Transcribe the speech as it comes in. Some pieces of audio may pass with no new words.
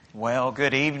Well,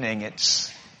 good evening.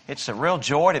 It's a real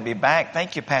joy to be back.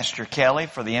 Thank you, Pastor Kelly,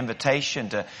 for the invitation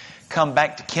to come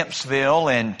back to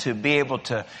Kempsville and to be able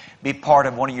to be part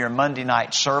of one of your Monday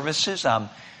night services. I'm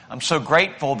so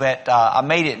grateful that I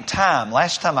made it in time.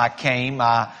 Last time I came,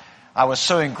 I was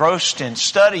so engrossed in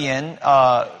studying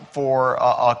for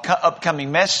a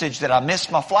upcoming message that I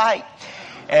missed my flight.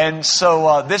 And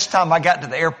so this time I got to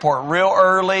the airport real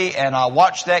early, and I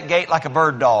watched that gate like a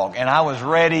bird dog, and I was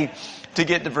ready to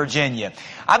get to Virginia.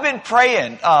 I've been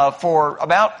praying for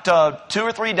about 2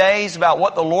 or 3 days about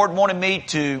what the Lord wanted me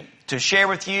to share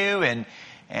with you, and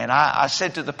I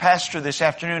said to the pastor this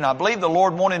afternoon, I believe the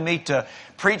Lord wanted me to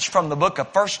preach from the book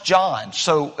of 1 John.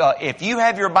 So if you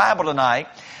have your Bible tonight,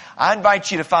 I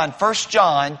invite you to find 1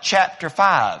 John chapter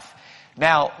 5.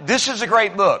 Now, this is a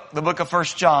great book, the book of 1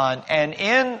 John, and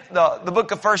in the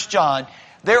book of 1 John,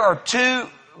 there are 2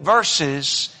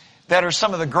 verses that are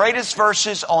some of the greatest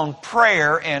verses on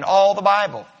prayer in all the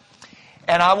Bible.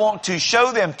 And I want to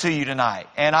show them to you tonight.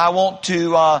 And I want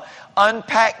to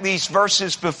unpack these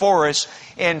verses before us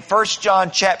in 1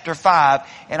 John chapter 5.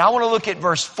 And I want to look at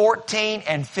verse 14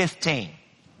 and 15.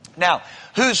 Now,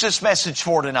 who's this message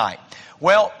for tonight?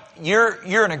 Well, you're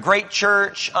in a great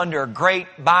church under a great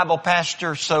Bible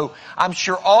pastor, so I'm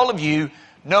sure all of you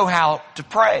know how to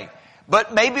pray.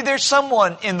 But maybe there's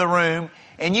someone in the room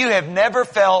and you have never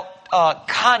felt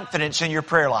confidence in your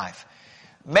prayer life.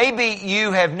 Maybe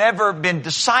you have never been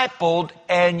discipled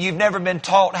and you've never been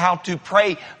taught how to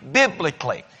pray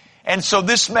biblically. And so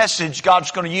this message,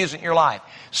 God's going to use it in your life.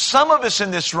 Some of us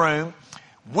in this room,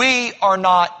 we are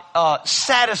not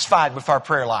satisfied with our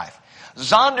prayer life.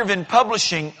 Zondervan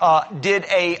Publishing did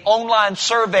a online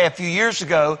survey a few years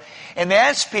ago, and they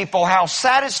asked people how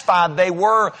satisfied they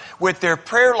were with their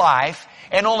prayer life,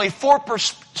 and only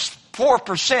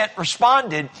 4%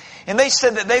 responded, and they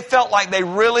said that they felt like they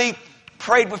really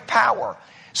prayed with power.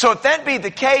 So if that be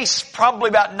the case, probably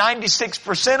about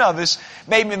 96% of us,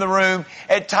 maybe in the room,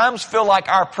 at times feel like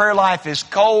our prayer life is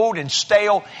cold and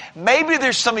stale. Maybe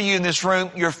there's some of you in this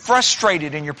room, you're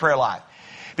frustrated in your prayer life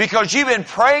because you've been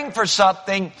praying for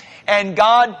something and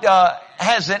God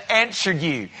hasn't answered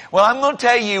you. Well, I'm going to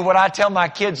tell you what I tell my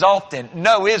kids often.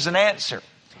 No is an answer.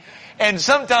 And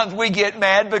sometimes we get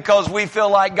mad because we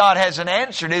feel like God hasn't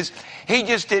answered us. He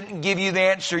just didn't give you the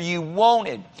answer you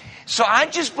wanted. So I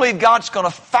just believe God's going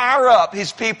to fire up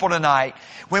His people tonight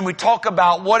when we talk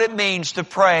about what it means to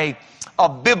pray a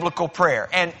biblical prayer.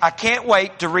 And I can't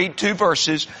wait to read 2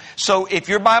 verses. So if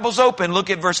your Bible's open,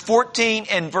 look at verse 14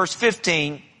 and verse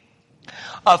 15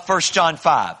 of 1 John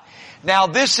 5. Now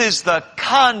this is the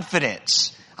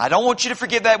confidence. I don't want you to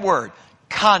forget that word.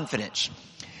 Confidence.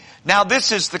 Now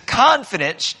this is the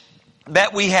confidence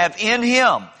that we have in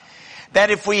Him, that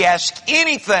if we ask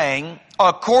anything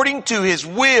according to His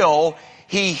will,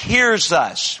 He hears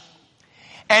us.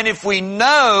 And if we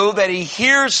know that He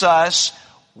hears us,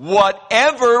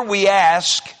 whatever we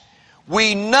ask,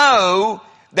 we know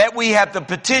that we have the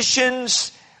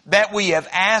petitions that we have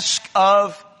asked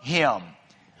of Him.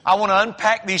 I want to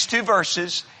unpack these 2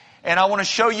 verses, and I want to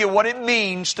show you what it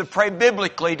means to pray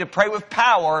biblically, to pray with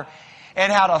power,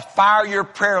 and how to fire your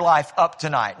prayer life up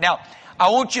tonight. Now, I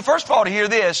want you first of all to hear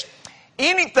this.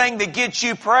 Anything that gets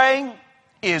you praying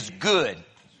is good.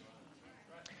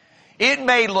 It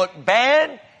may look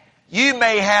bad. You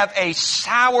may have a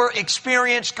sour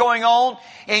experience going on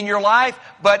in your life,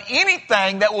 but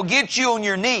anything that will get you on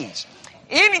your knees,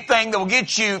 anything that will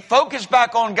get you focused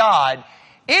back on God,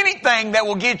 anything that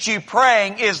will get you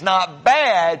praying is not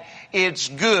bad, it's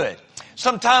good.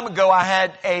 Some time ago, I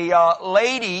had a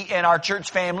lady in our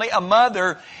church family, a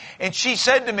mother, and she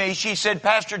said to me, she said,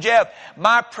 Pastor Jeff,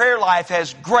 my prayer life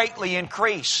has greatly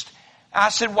increased. I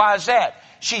said, why is that?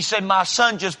 She said, my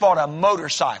son just bought a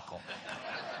motorcycle.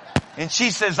 And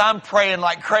she says, I'm praying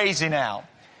like crazy now.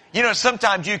 You know,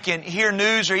 sometimes you can hear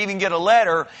news or even get a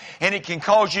letter, and it can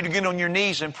cause you to get on your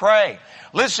knees and pray.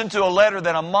 Listen to a letter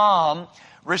that a mom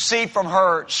received from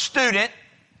her student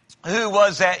who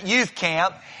was at youth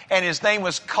camp, and his name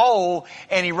was Cole,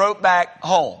 and he wrote back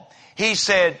home. He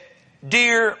said,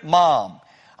 Dear Mom,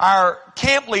 our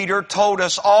camp leader told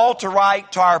us all to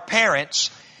write to our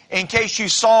parents in case you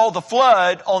saw the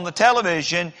flood on the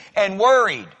television and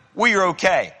worried. We are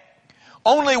okay.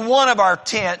 Only one of our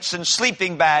tents and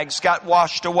sleeping bags got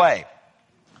washed away.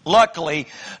 Luckily,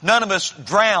 none of us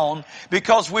drowned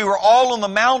because we were all on the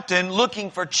mountain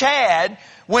looking for Chad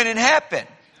when it happened.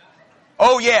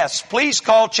 Oh yes, please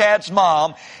call Chad's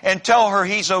mom and tell her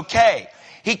he's okay.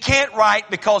 He can't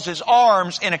write because his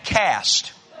arm's in a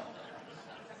cast.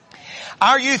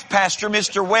 Our youth pastor,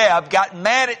 Mr. Webb, got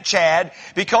mad at Chad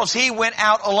because he went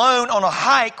out alone on a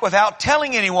hike without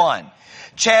telling anyone.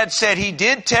 Chad said he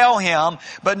did tell him,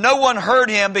 but no one heard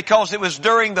him because it was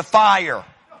during the fire.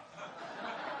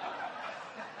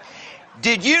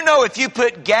 Did you know if you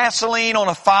put gasoline on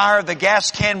a fire, the gas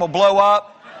can will blow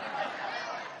up?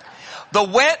 The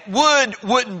wet wood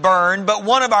wouldn't burn, but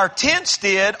one of our tents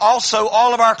did, also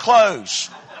all of our clothes.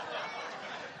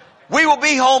 We will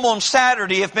be home on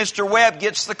Saturday if Mr. Webb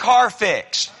gets the car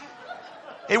fixed.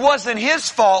 It wasn't his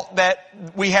fault that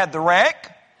we had the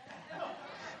wreck.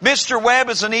 Mr. Webb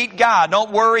is a neat guy.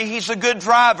 Don't worry, he's a good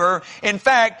driver. In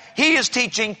fact, he is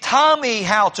teaching Tommy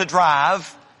how to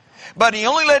drive, but he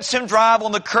only lets him drive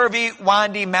on the curvy,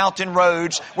 windy mountain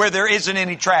roads where there isn't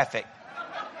any traffic.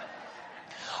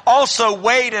 Also,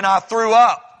 Wade and I threw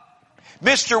up.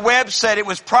 Mr. Webb said it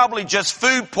was probably just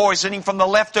food poisoning from the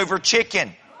leftover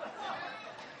chicken.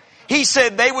 He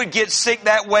said they would get sick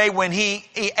that way when he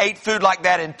ate food like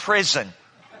that in prison.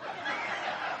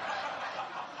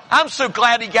 I'm so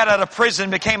glad he got out of prison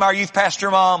and became our youth pastor,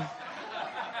 Mom.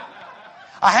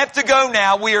 I have to go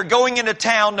now. We are going into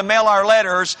town to mail our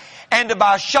letters and to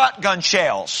buy shotgun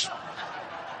shells.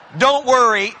 Don't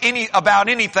worry about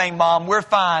anything, Mom. We're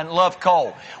fine. Love,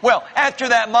 Cole. Well, after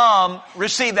that mom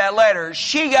received that letter,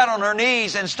 she got on her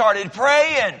knees and started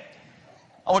praying.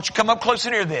 I want you to come up close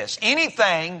and hear this.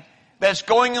 Anything that's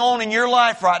going on in your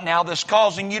life right now that's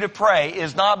causing you to pray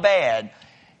is not bad.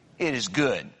 It is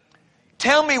good.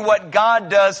 Tell me what God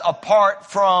does apart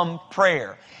from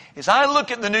prayer. As I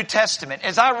look at the New Testament,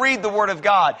 as I read the Word of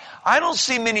God, I don't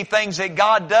see many things that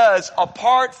God does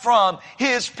apart from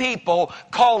His people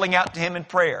calling out to Him in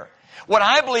prayer. What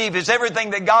I believe is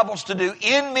everything that God wants to do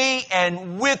in me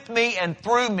and with me and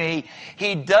through me,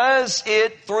 He does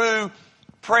it through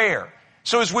prayer.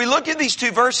 So as we look at these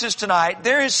two verses tonight,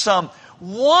 there is some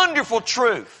wonderful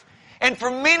truth. And for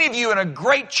many of you in a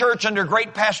great church under a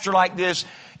great pastor like this,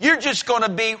 you're just going to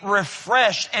be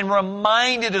refreshed and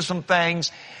reminded of some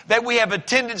things that we have a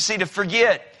tendency to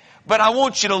forget. But I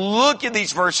want you to look at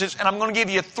these verses, and I'm going to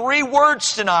give you 3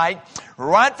 words tonight,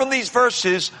 right from these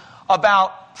verses,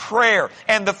 about prayer.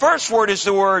 And the first word is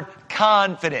the word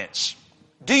confidence.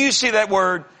 Do you see that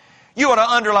word? You ought to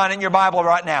underline it in your Bible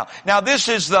right now. Now, this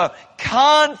is the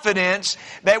confidence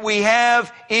that we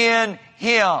have in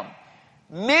Him.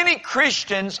 Many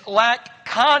Christians lack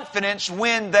confidence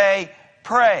when they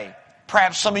pray.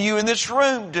 Perhaps some of you in this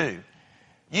room do.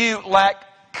 You lack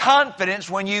confidence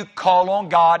when you call on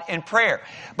God in prayer.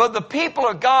 But the people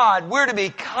of God, we're to be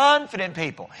confident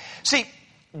people. See,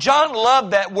 John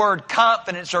loved that word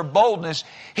confidence or boldness.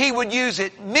 He would use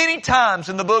it many times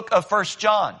in the book of 1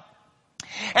 John.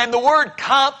 And the word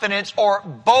confidence or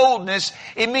boldness,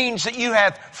 it means that you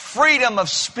have freedom of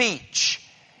speech.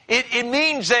 It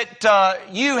means that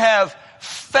you have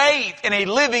faith in a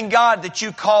living God that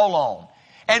you call on.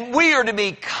 And we are to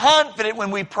be confident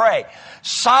when we pray.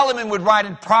 Solomon would write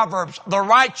in Proverbs, the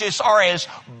righteous are as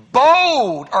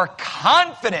bold or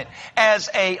confident as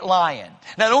a lion.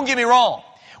 Now don't get me wrong.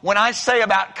 When I say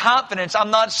about confidence,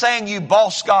 I'm not saying you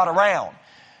boss God around.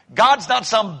 God's not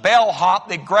some bellhop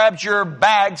that grabs your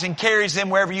bags and carries them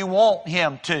wherever you want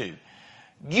Him to.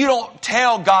 You don't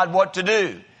tell God what to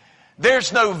do.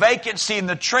 There's no vacancy in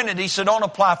the Trinity, so don't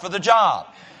apply for the job.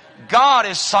 God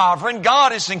is sovereign.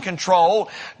 God is in control.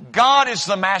 God is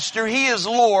the master. He is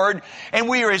Lord, and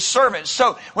we are His servants.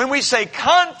 So when we say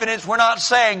confidence, we're not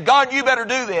saying, God, you better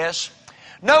do this.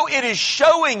 No, it is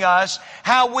showing us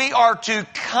how we are to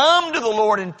come to the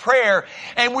Lord in prayer,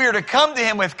 and we are to come to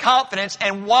Him with confidence.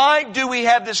 And why do we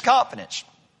have this confidence?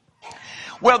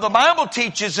 Well, the Bible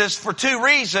teaches us for 2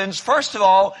 reasons. First of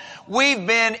all, we've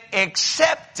been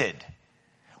accepted.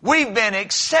 We've been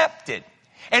accepted.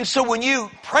 And so when you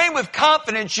pray with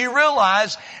confidence, you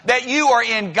realize that you are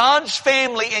in God's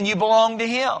family and you belong to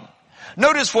Him.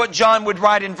 Notice what John would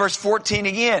write in verse 14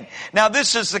 again. Now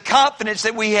this is the confidence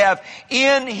that we have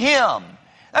in Him.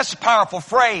 That's a powerful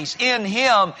phrase, in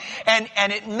Him. And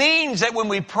it means that when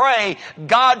we pray,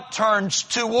 God turns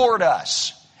toward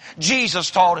us.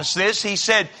 Jesus taught us this. He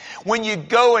said, when you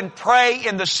go and pray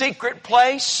in the secret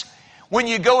place, when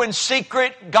you go in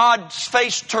secret, God's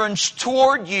face turns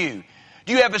toward you.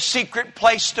 Do you have a secret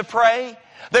place to pray?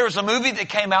 There was a movie that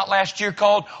came out last year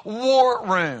called War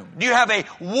Room. Do you have a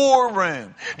war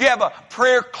room? Do you have a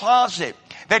prayer closet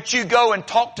that you go and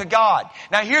talk to God?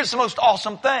 Now here's the most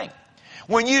awesome thing.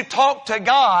 When you talk to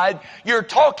God, you're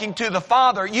talking to the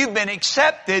Father. You've been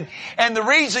accepted. And the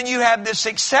reason you have this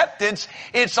acceptance,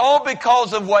 it's all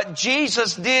because of what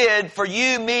Jesus did for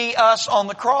you, me, us on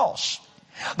the cross.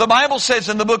 The Bible says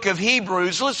in the book of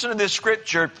Hebrews, listen to this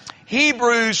scripture,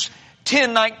 Hebrews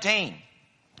 10:19.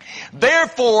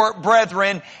 Therefore,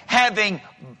 brethren, having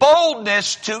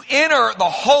boldness to enter the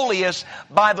holiest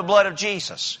by the blood of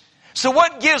Jesus. So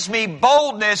what gives me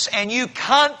boldness and you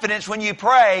confidence when you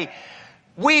pray?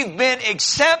 We've been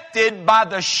accepted by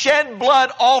the shed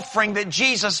blood offering that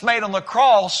Jesus made on the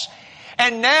cross.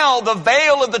 And now the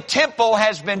veil of the temple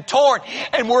has been torn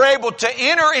and we're able to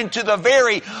enter into the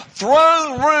very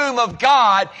throne room of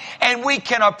God and we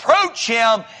can approach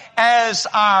Him as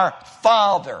our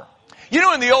Father. You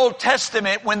know, in the Old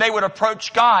Testament, when they would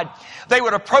approach God, they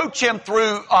would approach Him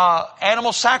through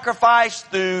animal sacrifice,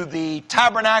 through the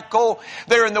tabernacle,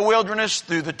 there in the wilderness,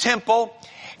 through the temple.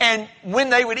 And when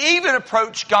they would even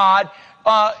approach God,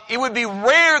 it would be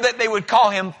rare that they would call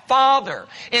Him Father.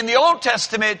 In the Old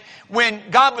Testament,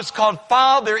 when God was called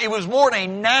Father, it was more in a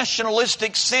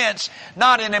nationalistic sense,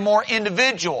 not in a more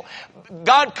individual.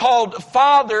 God called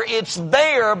Father, it's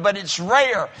there, but it's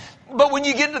rare. But when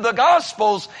you get into the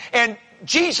Gospels and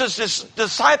Jesus'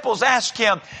 disciples ask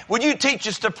Him, would you teach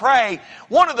us to pray?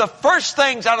 One of the first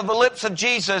things out of the lips of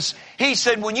Jesus, He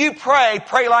said, when you pray,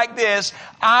 pray like this,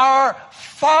 Our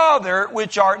Father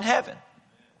which art in heaven.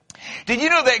 Did you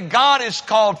know that God is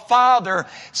called Father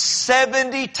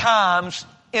 70 times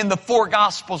in the 4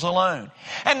 Gospels alone?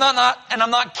 And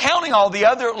I'm not counting all the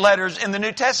other letters in the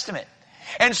New Testament.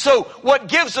 And so what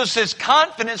gives us this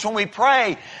confidence when we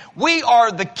pray, we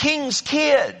are the King's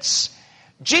kids.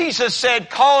 Jesus said,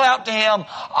 call out to Him,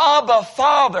 Abba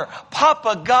Father,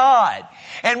 Papa God.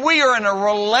 And we are in a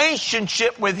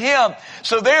relationship with Him.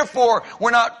 So therefore,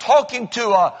 we're not talking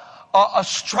to a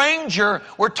stranger.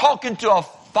 We're talking to a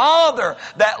Father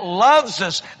that loves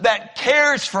us, that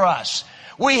cares for us.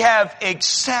 We have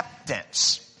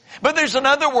acceptance. But there's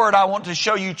another word I want to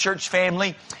show you, church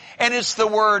family, and it's the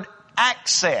word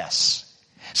access.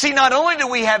 See, not only do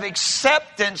we have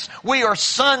acceptance, we are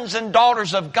sons and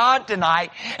daughters of God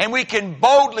tonight, and we can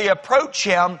boldly approach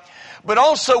Him, but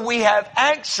also we have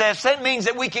access. That means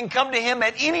that we can come to Him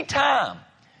at any time.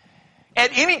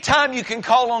 At any time you can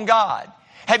call on God.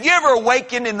 Have you ever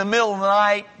awakened in the middle of the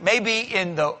night, maybe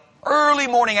in the early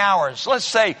morning hours, let's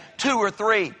say 2 or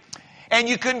 3, and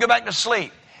you couldn't go back to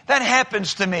sleep? That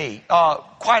happens to me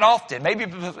quite often. Maybe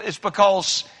it's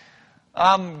because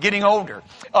I'm getting older.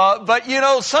 But you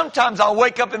know, sometimes I'll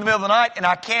wake up in the middle of the night and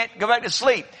I can't go back to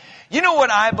sleep. You know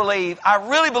what I believe? I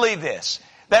really believe this,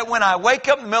 that when I wake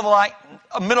up in the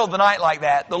middle of the night like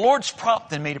that, the Lord's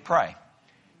prompting me to pray.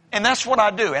 And that's what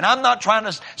I do. And I'm not trying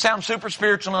to sound super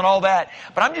spiritual and all that,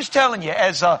 but I'm just telling you,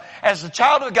 as a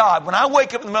child of God, when I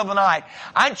wake up in the middle of the night,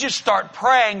 I just start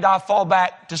praying till I fall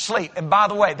back to sleep. And by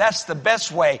the way, that's the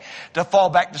best way to fall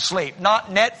back to sleep. Not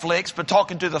Netflix, but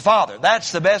talking to the Father.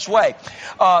 That's the best way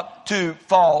to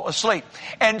fall asleep.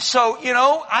 And so, you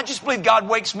know, I just believe God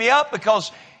wakes me up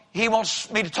because He wants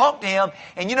me to talk to Him.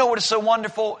 And you know what is so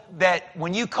wonderful? That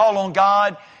when you call on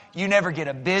God, you never get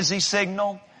a busy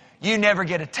signal. You never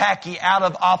get a tacky out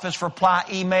of office reply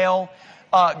email.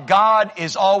 God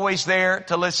is always there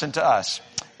to listen to us.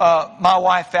 My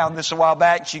wife found this a while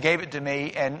back. She gave it to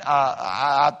me, and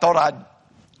I thought I'd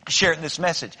share it in this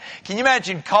message. Can you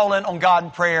imagine calling on God in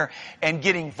prayer and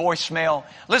getting voicemail?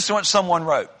 Listen to what someone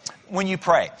wrote when you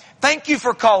pray. Thank you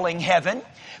for calling heaven.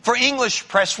 For English,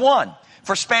 press 1.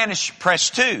 For Spanish,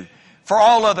 press 2. For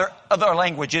all other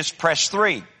languages, press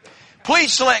 3.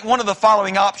 Please select one of the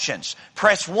following options.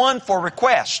 Press 1 for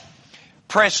request.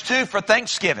 Press 2 for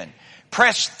thanksgiving.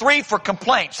 Press 3 for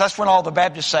complaints. That's when all the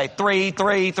Baptists say 3,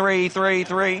 3, 3, 3,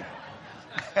 3.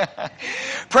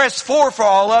 Press 4 for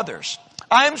all others.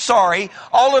 I'm sorry,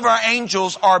 all of our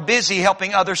angels are busy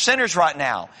helping other sinners right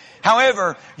now.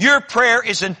 However, your prayer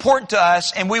is important to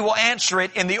us and we will answer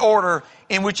it in the order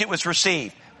in which it was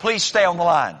received. Please stay on the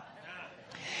line.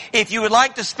 If you would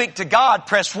like to speak to God,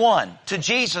 press 1. To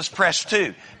Jesus, press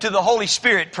 2. To the Holy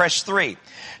Spirit, press 3.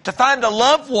 To find a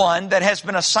loved one that has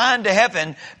been assigned to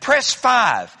heaven, press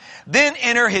 5. Then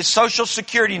enter his social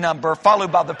security number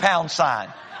followed by the pound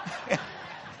sign.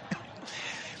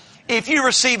 If you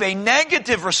receive a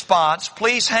negative response,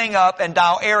 please hang up and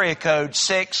dial area code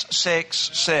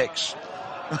 666.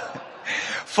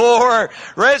 For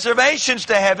reservations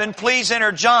to heaven, please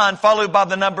enter John followed by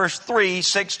the numbers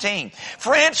 3:16.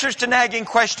 For answers to nagging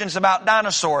questions about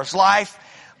dinosaurs, life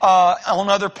on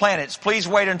other planets, please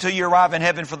wait until you arrive in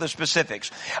heaven for the specifics.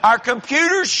 Our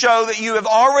computers show that you have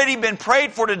already been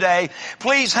prayed for today.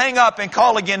 Please hang up and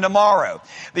call again tomorrow.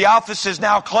 The office is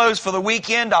now closed for the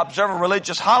weekend to observe a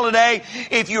religious holiday.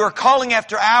 If you are calling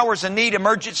after hours and need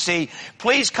emergency,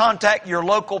 please contact your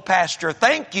local pastor.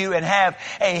 Thank you and have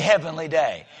a heavenly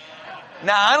day.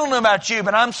 Now, I don't know about you,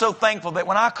 but I'm so thankful that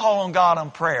when I call on God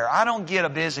in prayer, I don't get a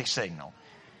busy signal.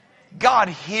 God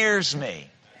hears me.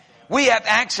 We have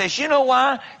access. You know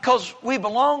why? Because we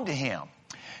belong to Him.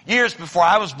 Years before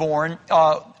I was born,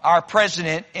 our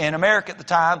president in America at the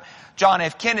time, John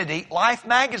F. Kennedy, Life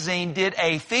magazine did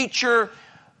a feature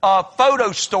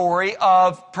photo story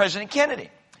of President Kennedy.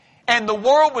 And the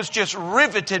world was just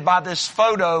riveted by this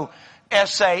photo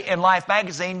essay in Life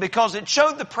magazine because it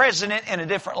showed the president in a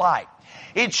different light.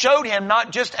 It showed him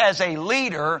not just as a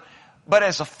leader, but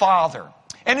as a father.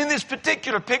 And in this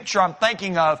particular picture I'm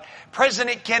thinking of,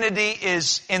 President Kennedy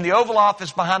is in the Oval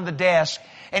Office behind the desk,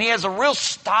 and he has a real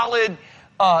stolid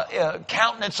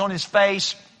countenance on his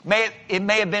face. It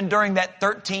may have been during that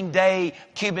 13-day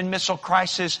Cuban Missile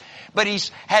Crisis, but he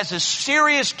has a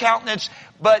serious countenance.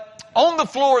 But on the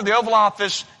floor of the Oval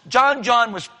Office,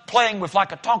 John was playing with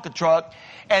like a Tonka truck,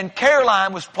 and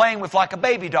Caroline was playing with like a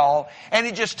baby doll, and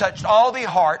it just touched all the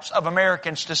hearts of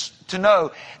Americans to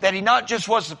know that he not just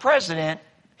was the president,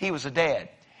 he was a dad.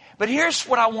 But here's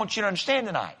what I want you to understand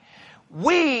tonight.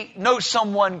 We know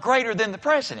someone greater than the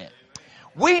president.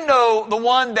 We know the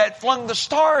one that flung the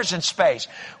stars in space.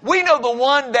 We know the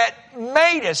one that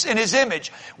made us in His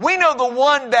image. We know the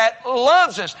one that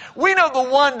loves us. We know the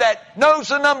one that knows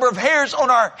the number of hairs on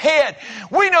our head.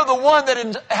 We know the one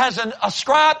that has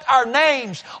ascribed our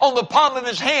names on the palm of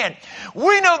His hand.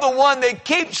 We know the one that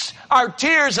keeps our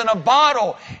tears in a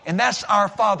bottle, and that's our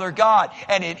Father God.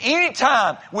 And at any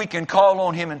time, we can call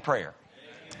on Him in prayer.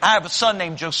 I have a son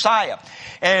named Josiah,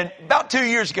 and about 2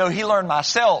 years ago, he learned my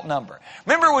cell number.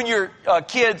 Remember when your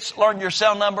kids learn your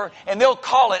cell number, and they'll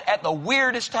call it at the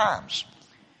weirdest times,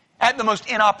 at the most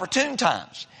inopportune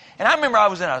times. And I remember I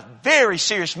was in a very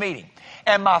serious meeting,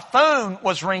 and my phone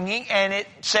was ringing, and it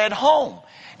said home.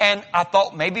 And I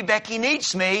thought, maybe Becky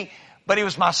needs me, but it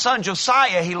was my son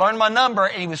Josiah. He learned my number,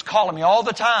 and he was calling me all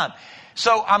the time.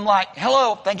 So I'm like,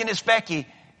 hello, thinking it's Becky,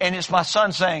 and it's my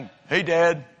son saying, hey,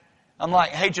 Dad. I'm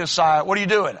like, hey, Josiah, what are you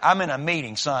doing? I'm in a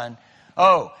meeting, son.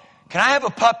 Oh, can I have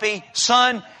a puppy?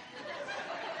 Son,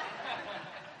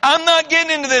 I'm not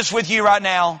getting into this with you right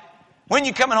now. When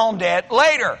you coming home, Dad?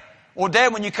 Later. Well,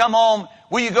 Dad, when you come home,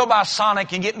 will you go by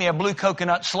Sonic and get me a blue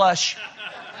coconut slush?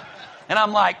 And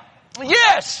I'm like,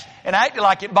 yes. And I acted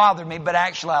like it bothered me, but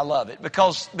actually I love it.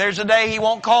 Because there's a day he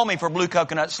won't call me for blue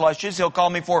coconut slushes. He'll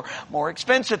call me for more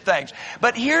expensive things.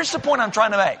 But here's the point I'm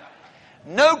trying to make.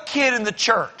 No kid in the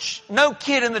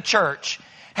church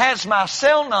has my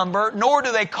cell number, nor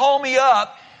do they call me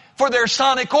up for their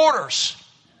Sonic orders.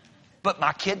 But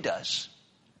my kid does.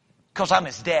 Because I'm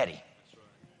his daddy.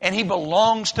 And he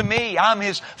belongs to me. I'm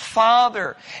his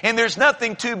father. And there's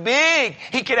nothing too big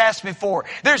he could ask me for.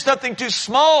 There's nothing too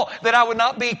small that I would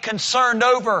not be concerned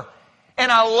over.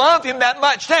 And I love him that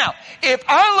much. Now, if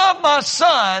I love my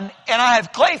son, and I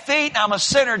have clay feet, and I'm a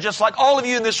sinner just like all of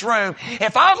you in this room,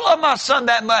 if I love my son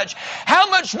that much,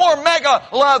 how much more mega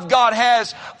love God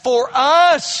has for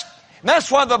us? And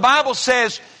that's why the Bible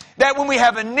says that when we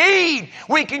have a need,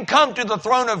 we can come to the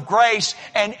throne of grace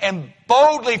and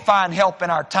boldly find help in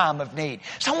our time of need.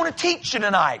 So I want to teach you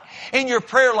tonight, in your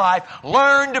prayer life,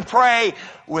 learn to pray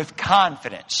with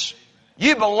confidence.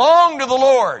 You belong to the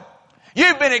Lord.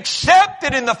 You've been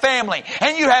accepted in the family,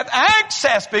 and you have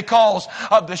access because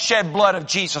of the shed blood of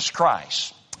Jesus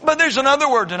Christ. But there's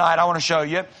another word tonight I want to show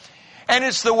you, and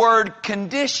it's the word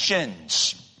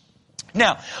conditions.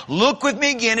 Now, look with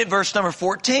me again at verse number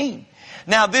 14.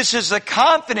 Now, this is the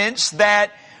confidence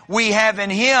that we have in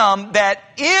Him, that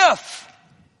if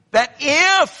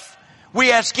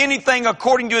we ask anything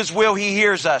according to His will, He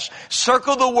hears us.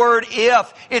 Circle the word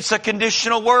if. It's a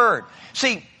conditional word.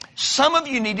 See, some of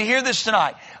you need to hear this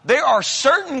tonight. There are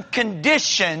certain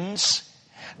conditions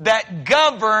that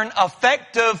govern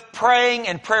effective praying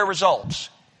and prayer results.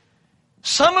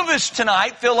 Some of us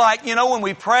tonight feel like, when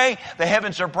we pray, the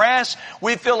heavens are brass.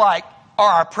 We feel like, are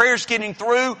our prayers getting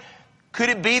through? Could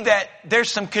it be that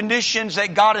there's some conditions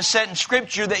that God has set in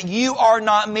Scripture that you are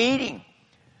not meeting?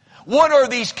 What are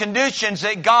these conditions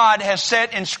that God has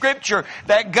set in Scripture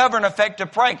that govern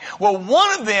effective praying? Well,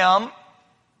 one of them,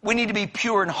 we need to be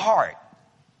pure in heart.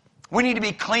 We need to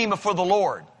be clean before the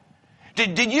Lord.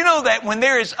 Did you know that when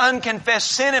there is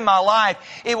unconfessed sin in my life,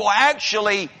 it will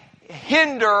actually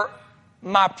hinder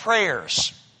my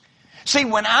prayers? See,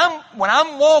 when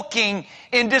I'm walking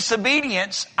in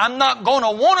disobedience, I'm not going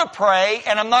to want to pray,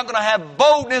 and I'm not going to have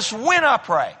boldness when I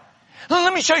pray. Now,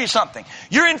 let me show you something.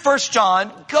 You're in 1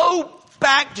 John. Go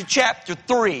back to chapter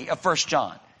 3 of 1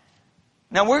 John.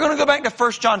 Now, we're going to go back to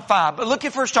 1 John 5, but look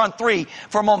at 1 John 3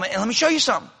 for a moment, and let me show you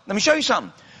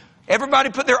something. Everybody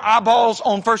put their eyeballs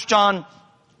on 1 John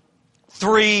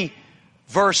 3,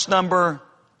 verse number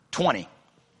 20.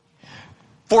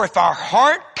 For if our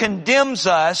heart condemns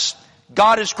us,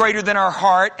 God is greater than our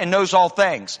heart and knows all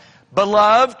things.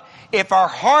 Beloved, if our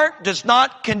heart does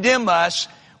not condemn us,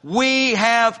 we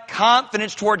have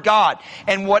confidence toward God.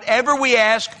 And whatever we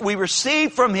ask, we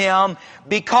receive from Him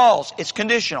because, it's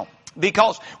conditional,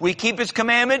 because we keep His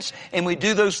commandments and we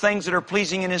do those things that are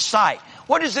pleasing in His sight.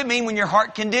 What does it mean when your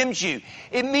heart condemns you?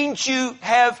 It means you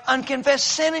have unconfessed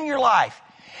sin in your life.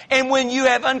 And when you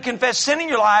have unconfessed sin in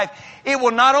your life, it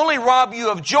will not only rob you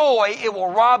of joy, it will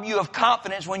rob you of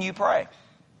confidence when you pray.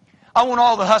 I want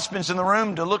all the husbands in the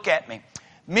room to look at me.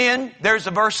 Men, there's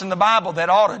a verse in the Bible that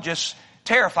ought to just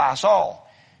terrify us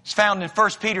all. It's found in 1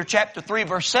 Peter chapter 3,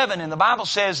 verse 7, and the Bible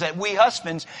says that we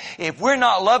husbands, if we're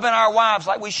not loving our wives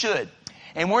like we should,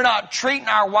 and we're not treating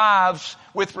our wives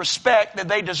with respect that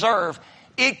they deserve,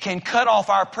 it can cut off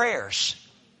our prayers.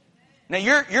 Now,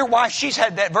 your wife, she's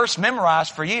had that verse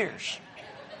memorized for years.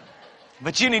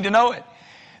 But you need to know it.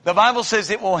 The Bible says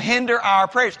it will hinder our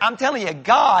prayers. I'm telling you,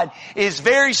 God is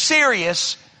very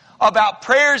serious about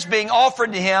prayers being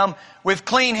offered to Him with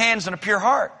clean hands and a pure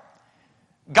heart.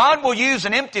 God will use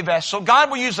an empty vessel. God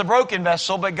will use a broken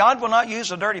vessel, but God will not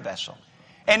use a dirty vessel.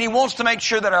 And He wants to make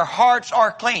sure that our hearts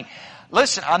are clean.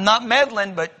 Listen, I'm not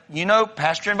meddling, but you know,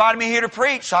 Pastor invited me here to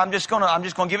preach, so I'm just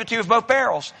gonna give it to you with both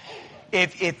barrels.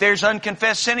 If there's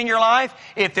unconfessed sin in your life,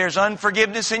 if there's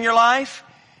unforgiveness in your life,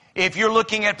 if you're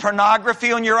looking at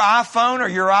pornography on your iPhone or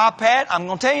your iPad, I'm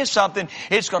going to tell you something.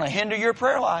 It's going to hinder your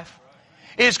prayer life.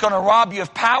 It's going to rob you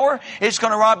of power. It's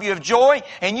going to rob you of joy.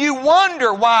 And you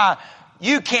wonder why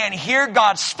you can't hear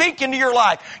God speak into your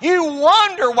life. You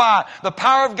wonder why the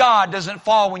power of God doesn't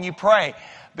fall when you pray.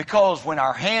 Because when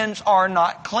our hands are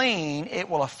not clean, it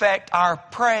will affect our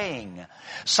praying.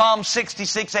 Psalm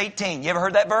 66:18. You ever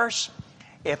heard that verse?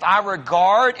 If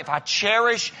I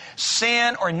cherish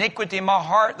sin or iniquity in my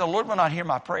heart, the Lord will not hear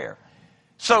my prayer.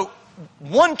 So,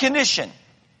 one condition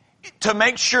to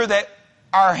make sure that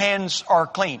our hands are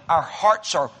clean, our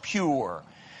hearts are pure.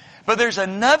 But there's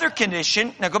another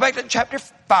condition. Now go back to chapter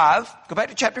 5. Go back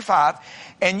to chapter 5.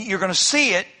 And you're going to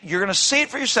see it. You're going to see it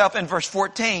for yourself in verse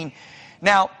 14.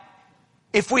 Now,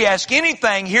 if we ask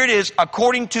anything, here it is,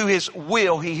 according to His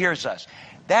will, He hears us.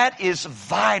 That is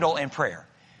vital in prayer.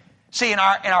 See, in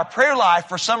our prayer life,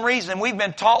 for some reason, we've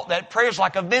been taught that prayer is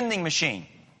like a vending machine.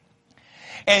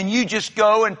 And you just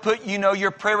go and put,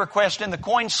 your prayer request in the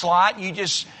coin slot. You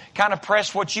just kind of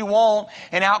press what you want,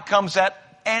 and out comes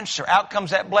that answer. Out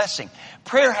comes that blessing.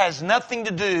 Prayer has nothing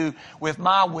to do with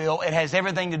my will. It has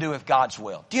everything to do with God's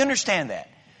will. Do you understand that?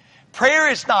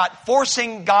 Prayer is not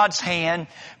forcing God's hand.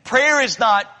 Prayer is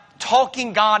not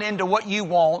talking God into what you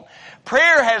want.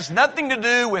 Prayer has nothing to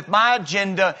do with my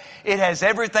agenda. It has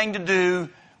everything to do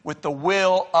with the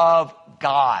will of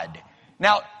God.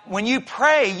 Now, when you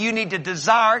pray, you need to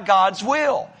desire God's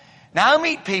will. Now, I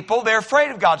meet people, they're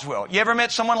afraid of God's will. You ever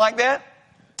met someone like that?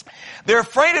 They're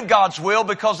afraid of God's will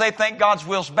because they think God's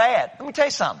will's bad. Let me tell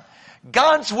you something.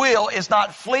 God's will is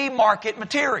not flea market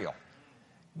material.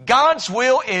 God's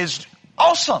will is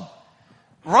awesome.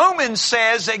 Romans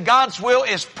says that God's will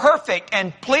is perfect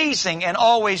and pleasing and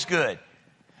always good.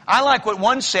 I like what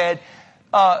one said,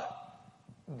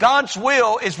 God's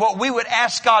will is what we would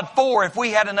ask God for if we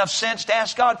had enough sense to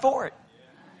ask God for it.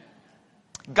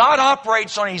 God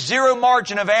operates on a zero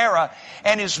margin of error,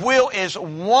 and His will is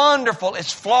wonderful,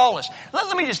 it's flawless.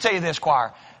 Let me just tell you this,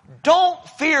 choir. Don't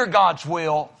fear God's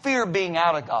will, fear being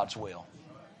out of God's will.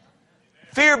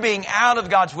 Fear being out of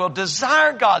God's will.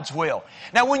 Desire God's will.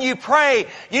 Now, when you pray,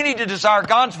 you need to desire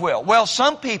God's will. Well,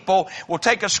 some people will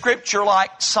take a scripture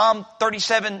like Psalm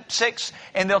 37:6,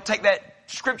 and they'll take that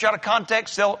scripture out of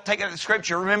context. They'll take that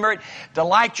scripture, remember it,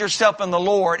 delight yourself in the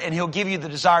Lord, and He'll give you the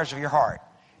desires of your heart.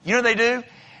 You know what they do?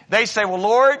 They say, well,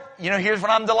 Lord, here's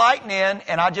what I'm delighting in,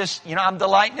 and I'm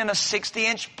delighting in a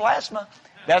 60-inch plasma.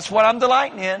 That's what I'm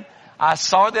delighting in. I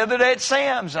saw it the other day at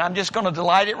Sam's, and I'm just going to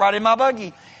delight it right in my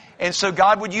buggy. And so,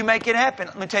 God, would you make it happen?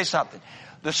 Let me tell you something.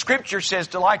 The scripture says,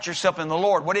 delight yourself in the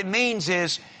Lord. What it means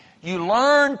is you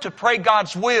learn to pray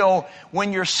God's will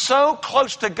when you're so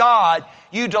close to God,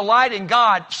 you delight in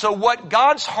God. So what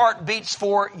God's heart beats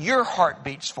for, your heart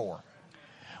beats for.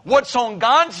 What's on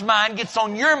God's mind gets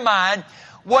on your mind.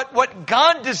 What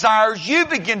God desires, you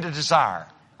begin to desire.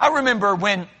 I remember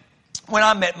when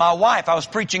I met my wife, I was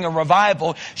preaching a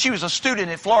revival. She was a student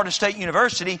at Florida State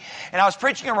University, and I was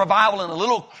preaching a revival in a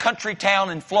little country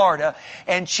town in Florida,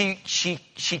 and she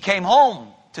came home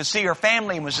to see her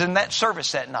family and was in that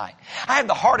service that night. I had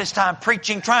the hardest time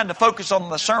preaching, trying to focus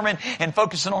on the sermon and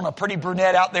focusing on a pretty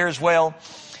brunette out there as well.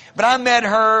 But I met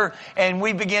her, and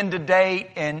we began to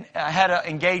date, and I had an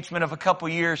engagement of a couple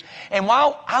years. And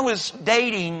while I was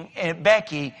dating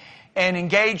Becky and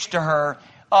engaged to her,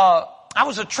 I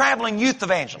was a traveling youth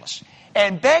evangelist.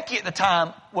 And Becky at the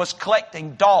time was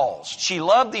collecting dolls. She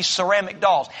loved these ceramic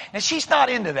dolls. Now she's not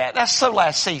into that. That's so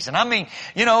last season. I mean,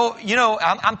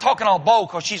 I'm talking all bold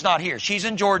because she's not here. She's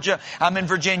in Georgia. I'm in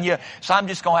Virginia. So I'm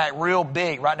just going to act real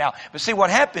big right now. But see, what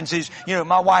happens is,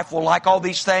 my wife will like all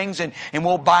these things and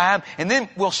we'll buy them and then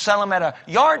we'll sell them at a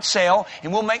yard sale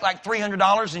and we'll make like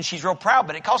 $300 and she's real proud,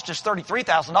 but it cost us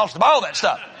 $33,000 to buy all that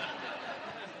stuff.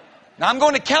 Now I'm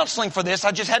going to counseling for this.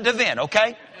 I just had to vent,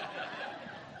 okay?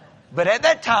 But at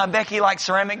that time, Becky liked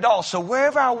ceramic dolls. So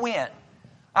wherever I went,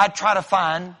 I'd try to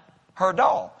find her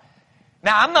doll.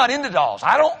 Now, I'm not into dolls.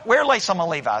 I don't wear lace on my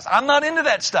Levi's. I'm not into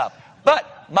that stuff.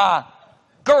 But my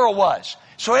girl was.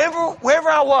 So wherever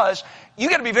I was, you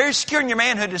got to be very secure in your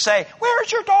manhood to say,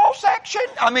 where's your doll section?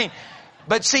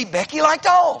 But see, Becky liked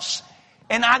dolls.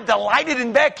 And I delighted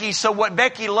in Becky, so what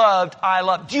Becky loved, I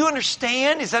loved. Do you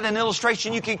understand? Is that an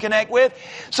illustration you can connect with?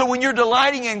 So when you're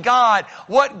delighting in God,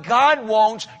 what God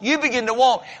wants, you begin to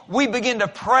want. We begin to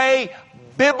pray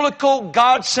biblical,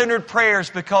 God-centered prayers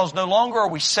because no longer are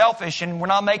we selfish and we're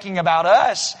not making about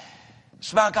us.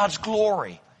 It's about God's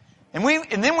glory. And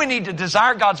then we need to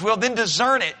desire God's will, then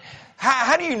discern it.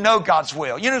 How do you know God's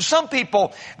will? Some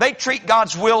people, they treat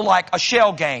God's will like a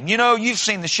shell game. You've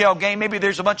seen the shell game. Maybe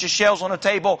there's a bunch of shells on a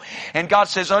table and God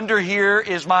says, under here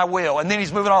is my will. And then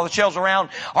He's moving all the shells around.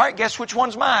 All right, guess which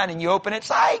one's mine? And you open it,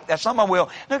 psych, that's not my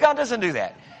will. No, God doesn't do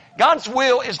that. God's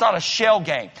will is not a shell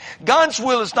game. God's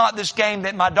will is not this game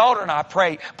that my daughter and I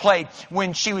played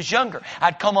when she was younger.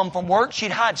 I'd come home from work, she'd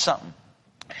hide something.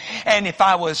 And if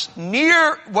I was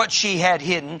near what she had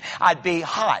hidden, I'd be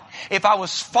hot. If I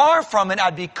was far from it,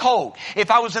 I'd be cold.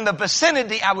 If I was in the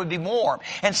vicinity, I would be warm.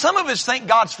 And some of us think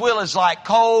God's will is like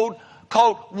cold,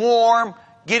 warm,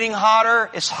 getting hotter.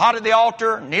 It's hot at the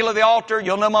altar, kneel at the altar,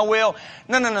 you'll know my will.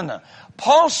 No.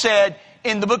 Paul said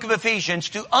in the book of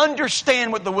Ephesians, to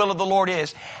understand what the will of the Lord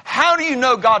is. How do you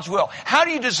know God's will? How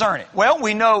do you discern it? Well,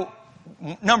 we know,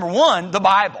 number one, the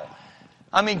Bible.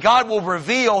 God will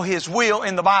reveal His will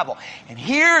in the Bible. And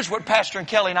here's what Pastor and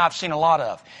Kelly and I have seen a lot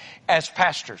of as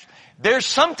pastors. There's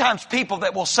sometimes people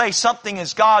that will say something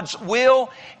is God's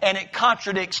will and it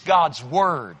contradicts God's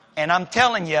Word. And I'm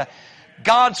telling you,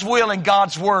 God's will and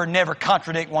God's Word never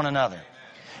contradict one another.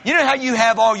 You know how you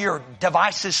have all your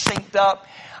devices synced up?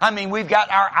 We've got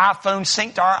our iPhone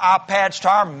synced to our iPads, to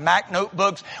our Mac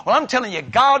notebooks. Well, I'm telling you,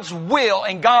 God's will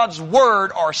and God's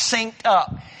Word are synced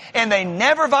up. And they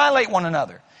never violate one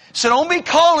another. So don't be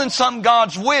calling something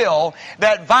God's will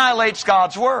that violates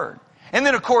God's Word. And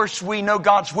then, of course, we know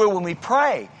God's will when we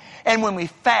pray and when we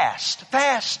fast.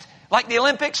 Fast. Like the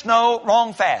Olympics? No,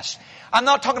 wrong fast. I'm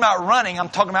not talking about running. I'm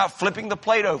talking about flipping the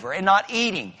plate over and not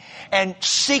eating and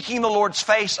seeking the Lord's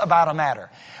face about a matter.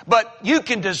 But you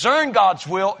can discern God's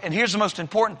will, and here's the most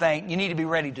important thing. You need to be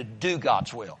ready to do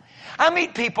God's will. I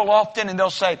meet people often and they'll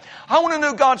say, I want to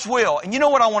know God's will. And you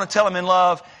know what I want to tell them in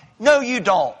love? No, you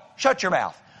don't. Shut your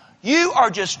mouth. You are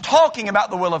just talking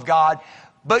about the will of God,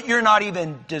 but you're not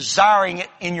even desiring it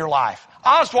in your life.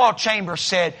 Oswald Chambers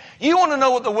said, you want to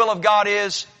know what the will of God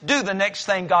is? Do the next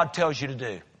thing God tells you to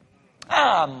do.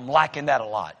 I'm liking that a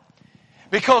lot.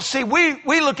 Because, see, we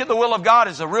look at the will of God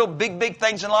as the real big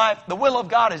things in life. The will of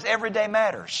God is everyday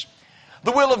matters.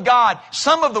 The will of God,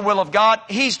 some of the will of God,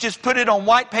 He's just put it on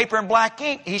white paper and black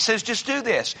ink. He says, just do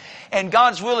this. And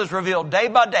God's will is revealed day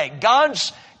by day.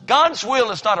 God's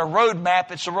will is not a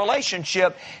roadmap, it's a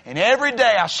relationship. And every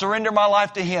day I surrender my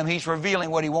life to Him. He's revealing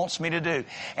what He wants me to do.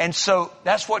 And so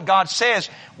that's what God says.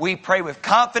 We pray with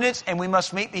confidence and we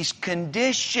must meet these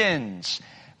conditions.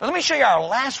 But let me show you our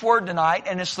last word tonight,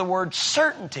 and it's the word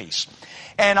certainties.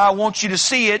 And I want you to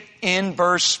see it in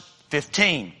verse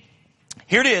 15.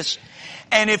 Here it is.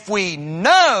 And if we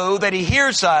know that He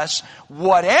hears us,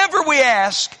 whatever we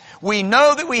ask, we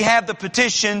know that we have the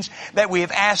petitions that we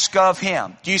have asked of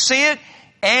Him. Do you see it?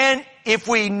 And if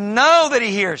we know that He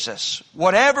hears us,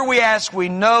 whatever we ask, we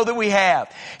know that we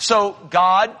have. So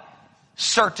God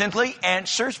certainly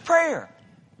answers prayer.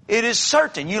 It is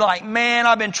certain. You're like, man,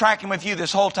 I've been tracking with you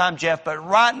this whole time, Jeff, but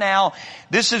right now,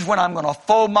 this is when I'm going to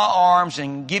fold my arms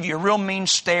and give you a real mean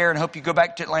stare and hope you go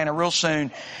back to Atlanta real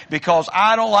soon because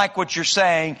I don't like what you're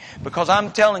saying because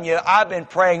I'm telling you, I've been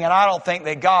praying and I don't think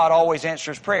that God always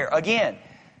answers prayer. Again,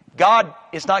 God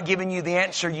is not giving you the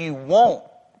answer you want,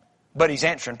 but He's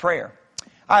answering prayer.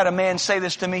 I had a man say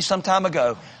this to me some time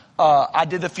ago. I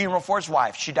did the funeral for his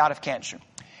wife. She died of cancer.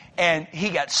 And he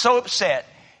got so upset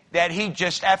that he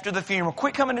just, after the funeral,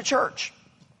 quit coming to church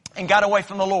and got away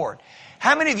from the Lord.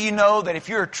 How many of you know that if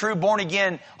you're a true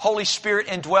born-again, Holy Spirit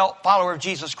indwelt follower of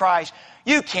Jesus Christ,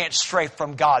 you can't stray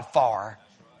from God far?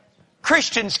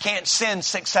 Christians can't sin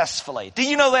successfully. Do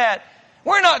you know that?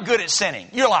 We're not good at sinning.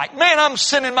 You're like, man, I'm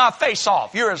sinning my face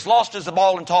off. You're as lost as the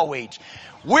ball in tall weeds.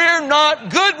 We're not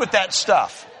good with that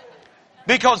stuff.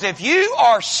 Because if you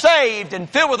are saved and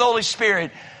filled with the Holy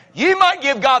Spirit, you might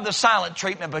give God the silent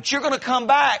treatment, but you're going to come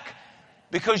back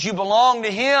because you belong to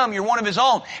Him. You're one of His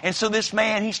own. And so this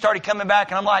man, he started coming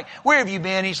back, and I'm like, where have you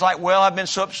been? He's like, well, I've been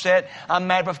so upset. I'm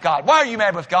mad with God. Why are you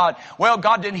mad with God? Well,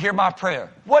 God didn't hear my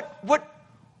prayer. What?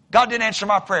 God didn't answer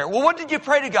my prayer. Well, what did you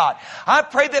pray to God? I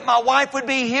prayed that my wife would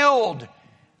be healed.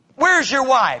 Where's your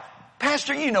wife?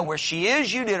 Pastor, you know where she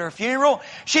is. You did her funeral.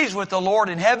 She's with the Lord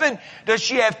in heaven. Does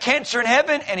she have cancer in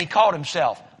heaven? And he called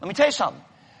himself. Let me tell you something.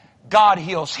 God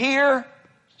heals here.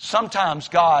 Sometimes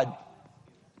God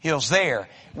heals there.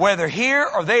 Whether here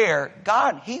or there,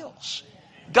 God heals.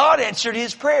 God answered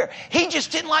his prayer. He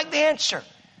just didn't like the answer.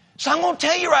 So I'm going to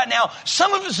tell you right now,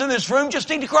 some of us in this room just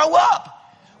need to grow up.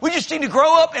 We just need to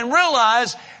grow up and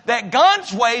realize that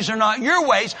God's ways are not your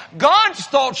ways. God's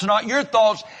thoughts are not your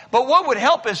thoughts. But what would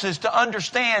help us is to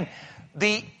understand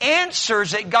the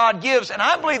answers that God gives. And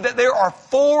I believe that there are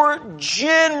 4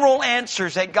 general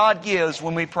answers that God gives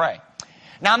when we pray.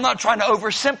 Now, I'm not trying to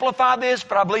oversimplify this,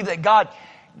 but I believe that God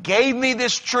gave me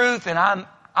this truth, and I'm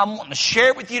wanting to share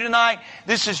it with you tonight.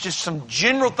 This is just some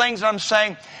general things I'm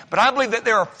saying. But I believe that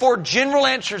there are 4 general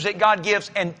answers that God gives.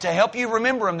 And to help you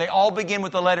remember them, they all begin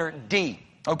with the letter D.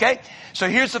 Okay? So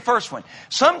here's the first one.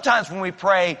 Sometimes when we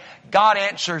pray, God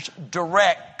answers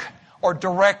direct or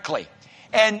directly.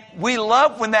 And we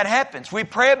love when that happens. We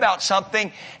pray about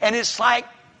something, and it's like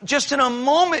just in a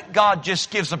moment, God just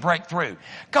gives a breakthrough.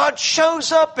 God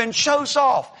shows up and shows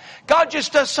off. God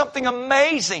just does something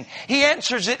amazing. He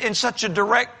answers it in such a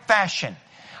direct fashion.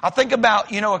 I think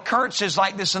about, occurrences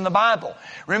like this in the Bible.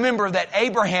 Remember that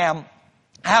Abraham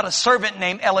had a servant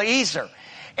named Eliezer.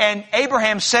 And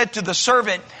Abraham said to the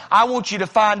servant, I want you to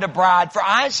find a bride for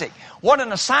Isaac. What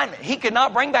an assignment. He could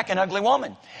not bring back an ugly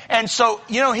woman. And so,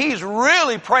 he's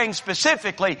really praying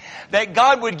specifically that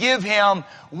God would give him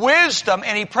wisdom,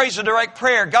 and he prays a direct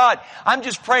prayer. God, I'm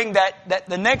just praying that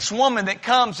the next woman that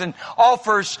comes and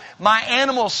offers my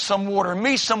animals some water,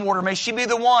 me some water, may she be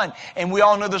the one. And we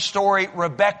all know the story.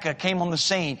 Rebecca came on the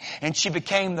scene, and she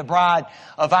became the bride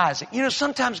of Isaac.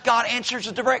 Sometimes God answers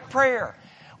a direct prayer.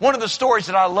 One of the stories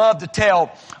that I love to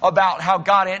tell about how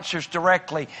God answers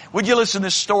directly. Would you listen to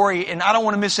this story? And I don't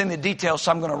want to miss any of the details,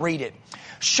 so I'm going to read it.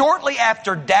 Shortly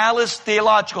after Dallas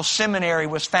Theological Seminary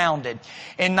was founded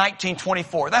in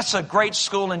 1924. That's a great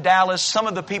school in Dallas. Some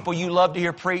of the people you love to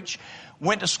hear preach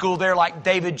went to school there, like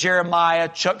David Jeremiah,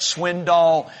 Chuck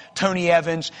Swindoll, Tony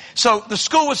Evans. So the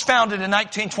school was founded in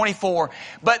 1924,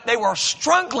 but they were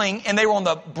struggling and they were on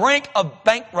the brink of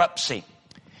bankruptcy.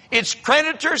 Its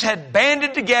creditors had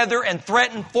banded together and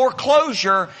threatened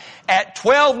foreclosure at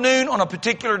 12 noon on a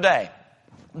particular day.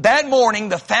 That morning,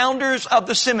 the founders of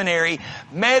the seminary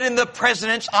met in the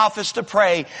president's office to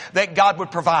pray that God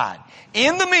would provide.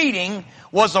 In the meeting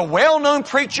was a well-known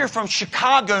preacher from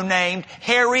Chicago named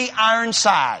Harry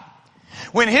Ironside.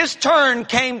 When his turn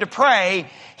came to pray,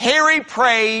 Harry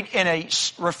prayed in a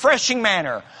refreshing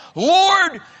manner.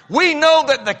 Lord, we know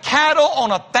that the cattle on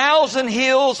 1,000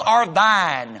 hills are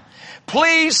thine.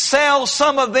 Please sell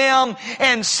some of them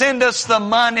and send us the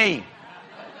money.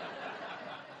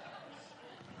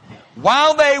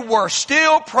 While they were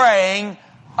still praying,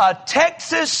 a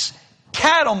Texas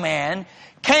cattleman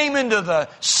came into the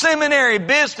seminary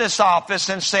business office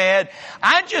and said,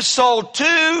 I just sold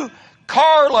 2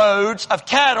 carloads of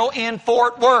cattle in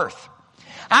Fort Worth.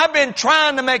 I've been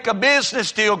trying to make a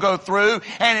business deal go through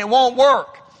and it won't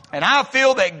work. And I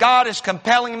feel that God is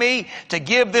compelling me to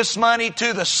give this money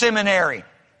to the seminary.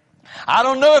 I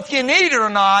don't know if you need it or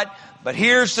not, but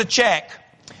here's the check.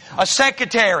 A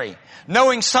secretary,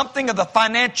 knowing something of the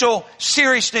financial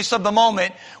seriousness of the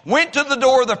moment, went to the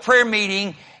door of the prayer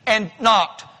meeting and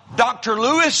knocked. Dr.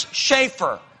 Lewis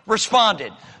Schaefer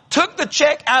responded, took the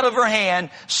check out of her hand,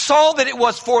 saw that it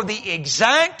was for the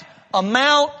exact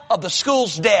amount of the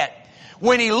school's debt.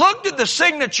 When he looked at the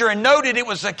signature and noted it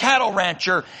was a cattle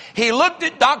rancher, he looked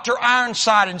at Dr.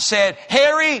 Ironside and said,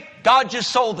 Harry, God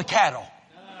just sold the cattle.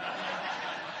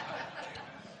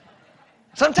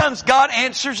 Sometimes God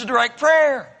answers a direct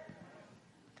prayer.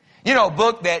 A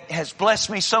book that has blessed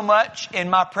me so much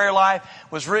in my prayer life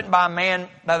was written by a man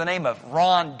by the name of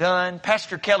Ron Dunn.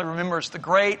 Pastor Kelly remembers the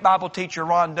great Bible teacher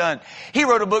Ron Dunn. He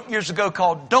wrote a book years ago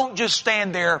called Don't Just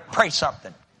Stand There, Pray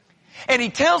Something. And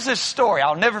he tells this story,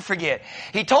 I'll never forget.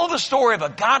 He told the story of a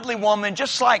godly woman,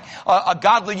 just like a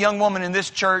godly young woman in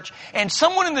this church, and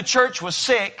someone in the church was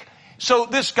sick. So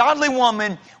this godly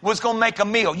woman was going to make a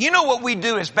meal. You know what we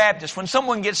do as Baptists? When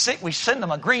someone gets sick, we send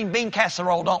them a green bean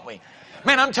casserole, don't we?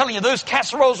 Man, I'm telling you, those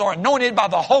casseroles are anointed by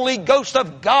the Holy Ghost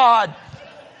of God.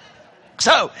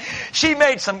 So she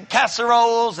made some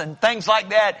casseroles and things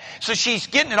like that. So she's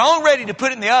getting it all ready to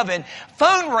put it in the oven.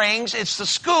 Phone rings. It's the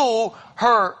school.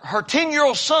 Her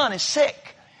 10-year-old son is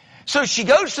sick. So she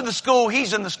goes to the school.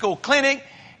 He's in the school clinic.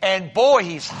 And boy,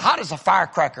 he's hot as a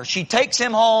firecracker. She takes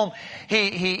him home.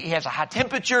 He has a high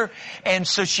temperature. And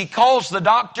so she calls the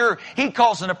doctor. He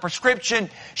calls in a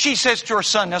prescription. She says to her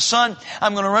son, now son,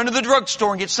 I'm going to run to the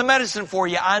drugstore and get some medicine for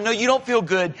you. I know you don't feel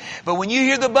good, but when you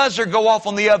hear the buzzer go off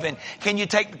on the oven, can you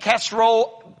take the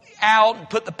casserole out and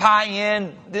put the pie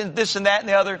in, this and that and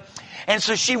the other? And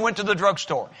so she went to the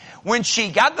drugstore. When she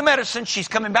got the medicine, she's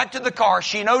coming back to the car.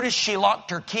 She noticed she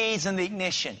locked her keys in the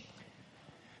ignition.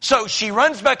 So she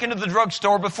runs back into the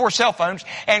drugstore before cell phones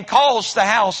and calls the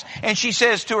house, and she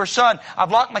says to her son, I've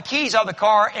locked my keys out of the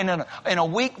car. And in a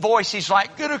weak voice, he's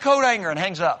like, get a coat hanger, and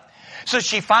hangs up. So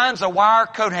she finds a wire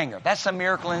coat hanger. That's a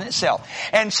miracle in itself.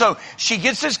 And so she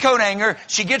gets this coat hanger,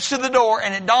 she gets to the door,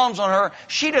 and it dawns on her,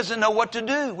 she doesn't know what to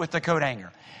do with the coat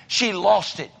hanger. She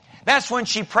lost it. That's when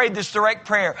she prayed this direct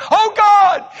prayer. Oh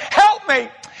God, help me.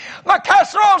 My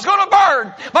casserole's going to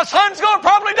burn. My son's going to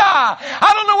probably die.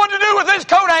 I don't know what to do with this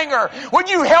coat hanger. Would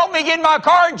you help me get in my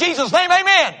car in Jesus' name?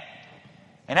 Amen.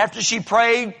 And after she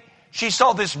prayed, she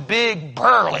saw this big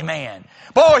burly man.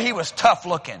 Boy, he was tough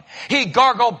looking. He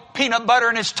gargled peanut butter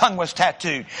and his tongue was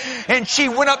tattooed. And she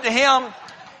went up to him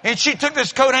and she took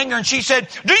this coat hanger and she said,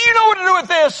 do you know what to do with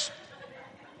this?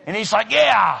 And he's like,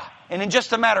 yeah. And in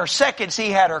just a matter of seconds,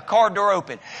 he had her car door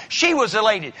open. She was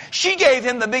elated. She gave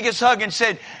him the biggest hug and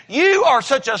said, you are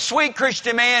such a sweet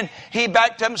Christian man. He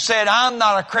backed up and said, I'm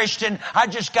not a Christian. I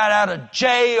just got out of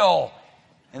jail.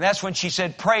 And that's when she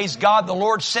said, praise God, the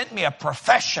Lord sent me a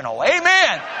professional.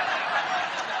 Amen.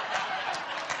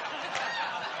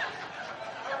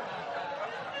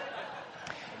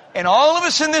 And all of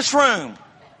us in this room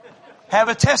have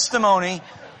a testimony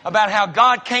about how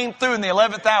God came through in the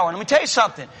 11th hour. And let me tell you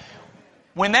something.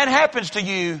 When that happens to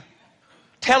you,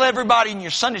 tell everybody in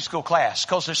your Sunday school class,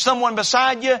 because there's someone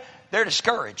beside you, they're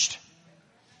discouraged.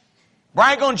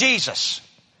 Brag on Jesus.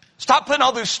 Stop putting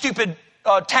all those stupid,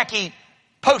 tacky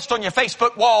posts on your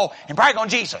Facebook wall and brag on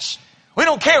Jesus. We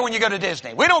don't care when you go to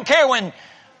Disney. We don't care when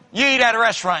you eat at a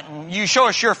restaurant and you show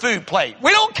us your food plate.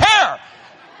 We don't care.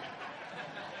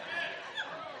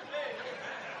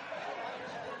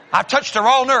 I've touched a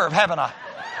raw nerve, haven't I?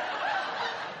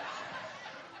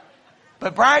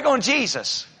 But brag on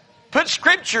Jesus. Put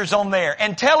scriptures on there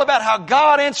and tell about how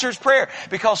God answers prayer.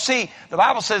 Because see, the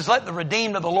Bible says, let the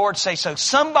redeemed of the Lord say so.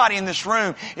 Somebody in this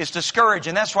room is discouraged,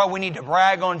 and that's why we need to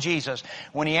brag on Jesus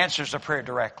when He answers the prayer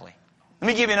directly. Let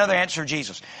me give you another answer of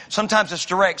Jesus. Sometimes it's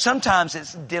direct. Sometimes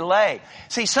it's delay.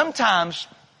 See, sometimes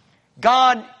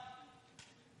God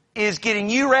is getting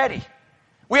you ready.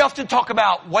 We often talk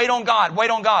about wait on God,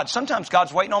 wait on God. Sometimes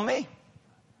God's waiting on me.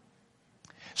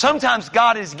 Sometimes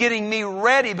God is getting me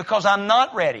ready because I'm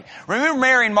not ready. Remember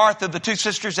Mary and Martha, the two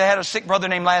sisters that had a sick brother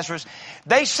named Lazarus?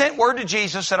 They sent word to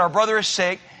Jesus that our brother is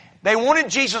sick. They wanted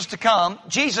Jesus to come.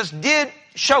 Jesus did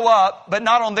show up, but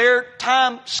not on their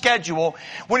time schedule.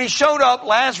 When He showed up,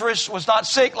 Lazarus was not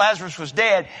sick. Lazarus was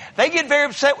dead. They get very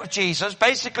upset with Jesus.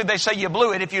 Basically, they say, you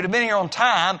blew it. If you'd have been here on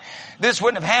time, this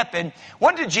wouldn't have happened.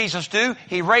 What did Jesus do?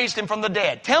 He raised Him from the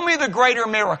dead. Tell me the greater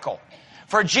miracle.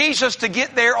 For Jesus to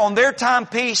get there on their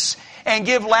timepiece and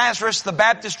give Lazarus the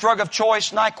Baptist drug of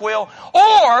choice, NyQuil,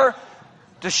 or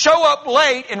to show up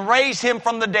late and raise him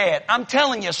from the dead. I'm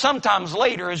telling you, sometimes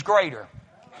later is greater.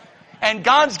 And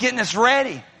God's getting us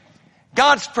ready.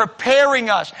 God's preparing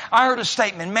us. I heard a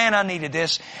statement, man, I needed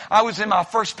this. I was in my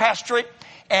first pastorate,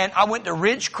 and I went to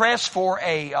Ridgecrest for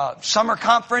a summer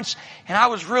conference, and I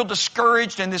was real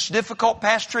discouraged in this difficult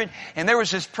pastorate. And there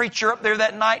was this preacher up there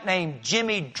that night named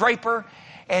Jimmy Draper,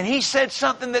 and he said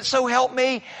something that so helped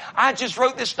me. I just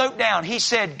wrote this note down. He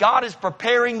said, God is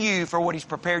preparing you for what He's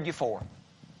prepared you for.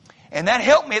 And that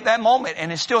helped me at that moment,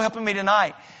 and it's still helping me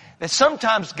tonight. That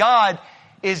sometimes God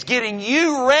is getting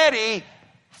you ready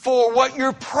for what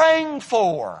you're praying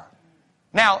for.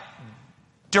 Now,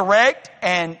 direct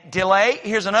and delay.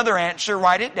 Here's another answer.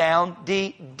 Write it down.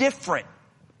 Different.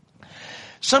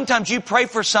 Sometimes you pray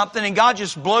for something and God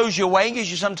just blows you away and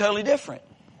gives you something totally different.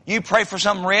 You pray for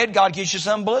something red, God gives you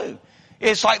something blue.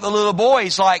 It's like the little boy.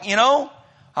 He's like, I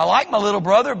like my little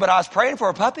brother, but I was praying for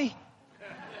a puppy.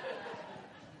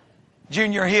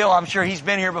 Junior Hill, I'm sure he's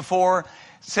been here before,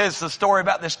 says the story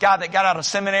about this guy that got out of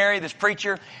seminary, this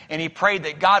preacher, and he prayed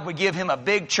that God would give him a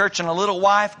big church and a little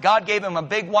wife. God gave him a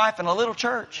big wife and a little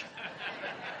church.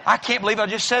 I can't believe I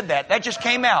just said that. That just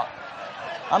came out.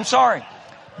 I'm sorry.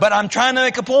 But I'm trying to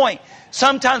make a point.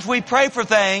 Sometimes we pray for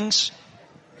things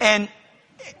And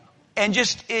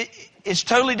just, it's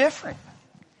totally different.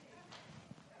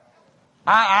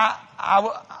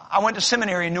 I went to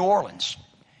seminary in New Orleans,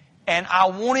 and I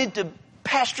wanted to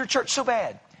pastor church so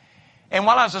bad. And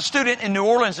while I was a student in New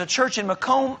Orleans, a church in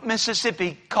Macomb,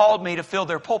 Mississippi called me to fill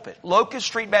their pulpit. Locust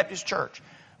Street Baptist Church,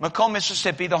 Macomb,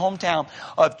 Mississippi, the hometown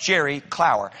of Jerry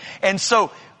Clower. And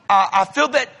so I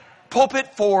filled that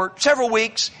pulpit for several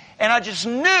weeks, and I just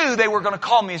knew they were going to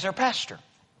call me as their pastor.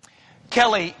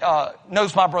 Kelly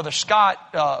knows my brother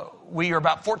Scott. We are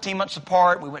about 14 months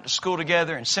apart. We went to school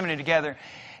together and seminary together.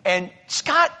 And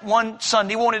Scott one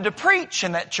Sunday wanted to preach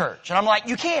in that church. And I'm like,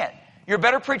 you can't. You're a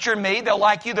better preacher than me. They'll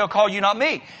like you. They'll call you, not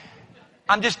me.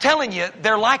 I'm just telling you,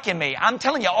 they're liking me. I'm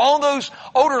telling you, all those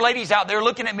older ladies out there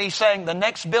looking at me saying, the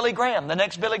next Billy Graham, the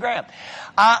next Billy Graham.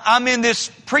 I'm in this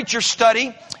preacher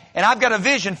study, and I've got a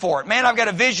vision for it. Man, I've got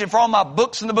a vision for all my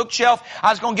books in the bookshelf.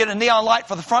 I was going to get a neon light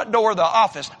for the front door of the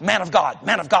office. Man of God,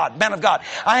 man of God, man of God.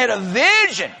 I had a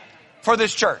vision for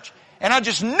this church. And I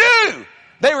just knew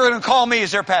they were going to call me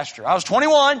as their pastor. I was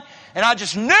 21, and I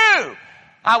just knew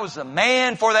I was the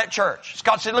man for that church.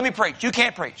 Scott said, let me preach. You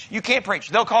can't preach. You can't preach.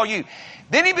 They'll call you.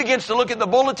 Then he begins to look at the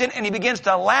bulletin, and he begins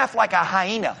to laugh like a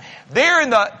hyena. There in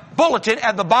the bulletin,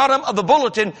 at the bottom of the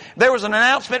bulletin, there was an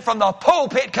announcement from the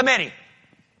pulpit committee.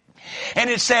 And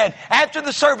it said, after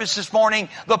the service this morning,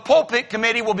 the pulpit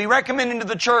committee will be recommending to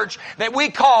the church that we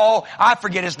call, I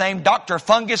forget his name, Dr.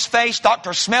 Fungus Face,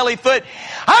 Dr. Smelly Foot.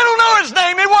 I don't know his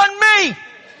name. It wasn't me.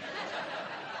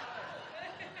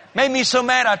 Made me so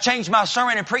mad I changed my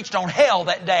sermon and preached on hell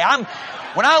that day.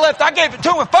 When I left, I gave it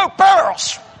to him with 4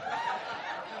 barrels.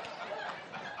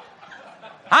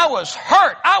 I was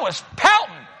hurt. I was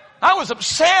pouting. I was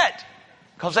upset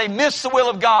because they missed the will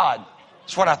of God.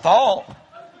 That's what I thought.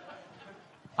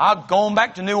 I've gone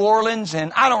back to New Orleans,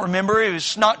 and I don't remember. It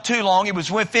was not too long. It was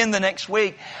within the next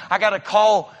week. I got a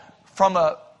call from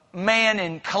a man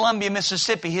in Columbia,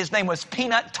 Mississippi. His name was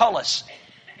Peanut Tullis.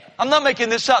 I'm not making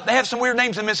this up. They have some weird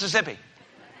names in Mississippi.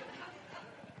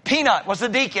 Peanut was the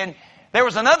deacon. There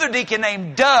was another deacon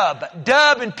named Dub.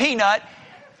 Dub and Peanut.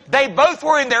 They both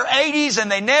were in their 80s,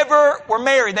 and they never were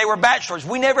married. They were bachelors.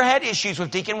 We never had issues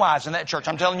with deacon wives in that church.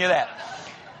 I'm telling you that.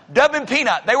 Dub and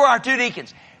Peanut. They were our 2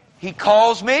 deacons. He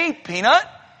calls me, Peanut,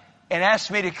 and asks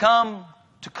me to come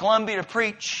to Columbia to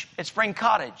preach at Spring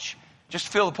Cottage. Just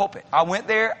to fill the pulpit. I went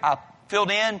there. I filled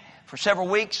in for several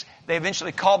weeks. They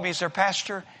eventually called me as their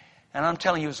pastor. And I'm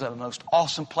telling you, it was the most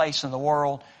awesome place in the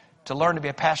world to learn to be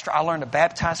a pastor. I learned to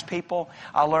baptize people.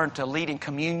 I learned to lead in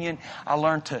communion. I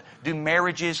learned to do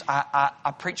marriages.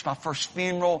 I preached my first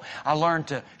funeral. I learned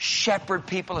to shepherd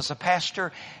people as a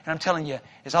pastor. And I'm telling you,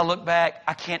 as I look back,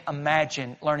 I can't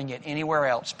imagine learning it anywhere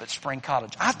else but Spring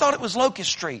Cottage. I thought it was Locust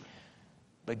Street,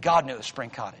 but God knew it was Spring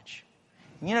Cottage.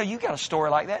 You know, you got a story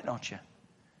like that, don't you?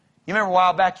 You remember a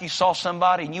while back you saw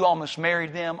somebody and you almost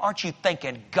married them? Aren't you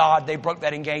thinking, God, they broke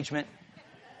that engagement?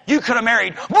 You could have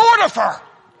married Mortifer.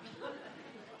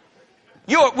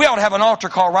 We ought to have an altar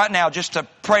call right now just to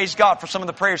praise God for some of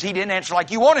the prayers He didn't answer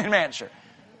like you wanted Him to answer.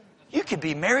 You could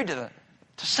be married to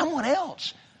someone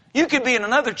else. You could be in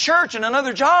another church and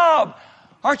another job.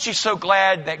 Aren't you so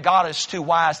glad that God is too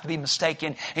wise to be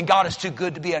mistaken and God is too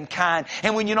good to be unkind?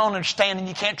 And when you don't understand and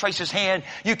you can't trace His hand,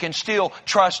 you can still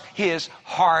trust His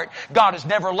heart. God is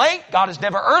never late. God is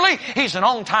never early. He's an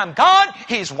on-time God.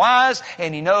 He's wise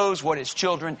and He knows what His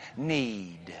children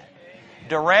need.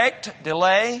 Direct,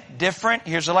 delay, different.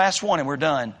 Here's the last one and we're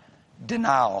done.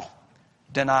 Denial.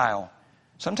 Denial.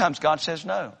 Sometimes God says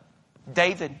no.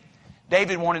 David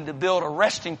wanted to build a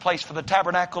resting place for the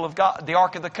tabernacle of God, the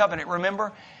Ark of the Covenant,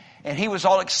 remember? And he was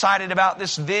all excited about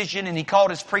this vision and he called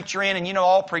his preacher in. And you know,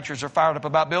 all preachers are fired up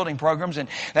about building programs. And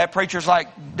that preacher's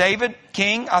like, David,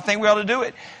 King, I think we ought to do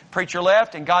it. Preacher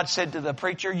left and God said to the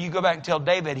preacher, you go back and tell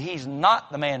David he's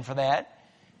not the man for that.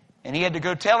 And he had to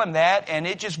go tell him that, and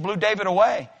it just blew David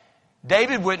away.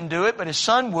 David wouldn't do it, but his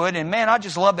son would. And man, I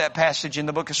just love that passage in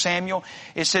the book of Samuel.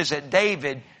 It says that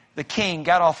David, the king,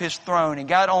 got off his throne and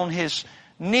got on his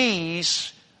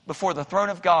knees before the throne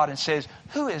of God and says,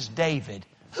 who is David?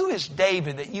 Who is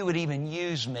David that you would even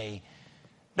use me?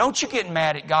 Don't you get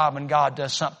mad at God when God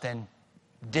does something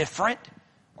different,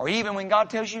 or even when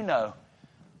God tells you no.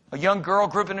 A young girl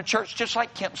grew up in a church just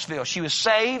like Kempsville. She was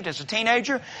saved as a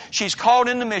teenager. She's called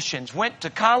into missions, went to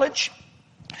college,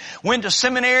 went to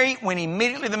seminary, went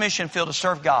immediately to the mission field to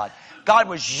serve God. God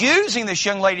was using this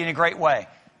young lady in a great way.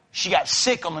 She got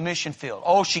sick on the mission field.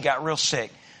 Oh, she got real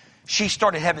sick. She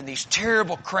started having these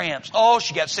terrible cramps. Oh,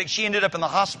 she got sick. She ended up in the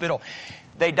hospital.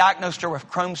 They diagnosed her with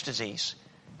Crohn's disease.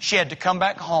 She had to come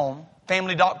back home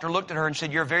Family doctor looked at her and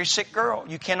said, "You're a very sick girl.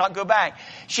 You cannot go back."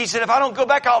 She said, "If I don't go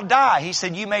back, I'll die." He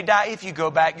said, "You may die if you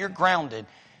go back. You're grounded."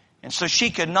 And so she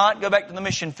could not go back to the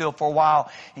mission field for a while.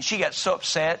 And she got so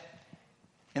upset.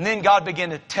 And then God began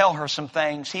to tell her some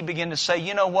things. He began to say,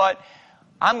 "You know what?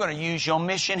 I'm going to use your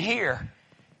mission here."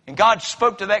 And God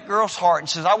spoke to that girl's heart and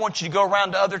says, "I want you to go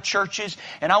around to other churches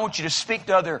and I want you to speak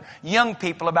to other young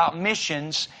people about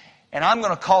missions. And I'm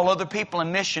going to call other people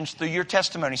in missions through your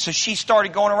testimony." So she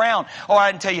started going around. Oh,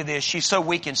 I didn't tell you this. She's so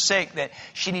weak and sick that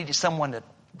she needed someone to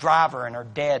drive her, and her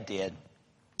dad did.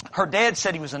 Her dad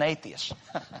said he was an atheist.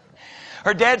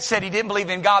 Her dad said he didn't believe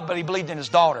in God, but he believed in his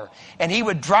daughter. And he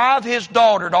would drive his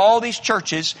daughter to all these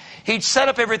churches. He'd set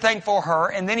up everything for her,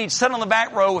 and then he'd sit on the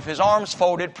back row with his arms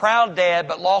folded, proud dad,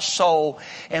 but lost soul,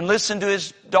 and listen to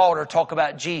his daughter talk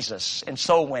about Jesus and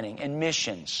soul winning and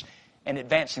missions and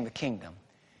advancing the kingdom.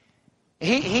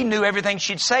 He knew everything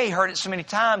she'd say. He heard it so many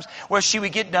times where she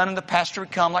would get done and the pastor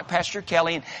would come like Pastor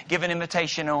Kelly and give an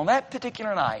invitation. And on that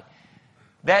particular night,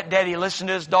 that daddy listened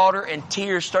to his daughter and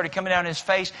tears started coming down his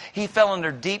face. He fell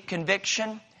under deep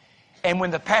conviction. And when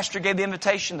the pastor gave the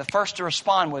invitation, the first to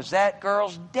respond was that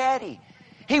girl's daddy.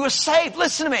 He was saved.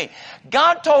 Listen to me.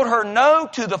 God told her no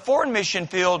to the foreign mission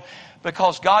field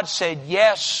because God said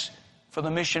yes for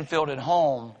the mission field at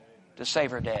home to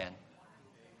save her dad.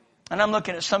 And I'm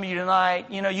looking at some of you tonight,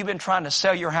 you've been trying to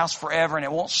sell your house forever and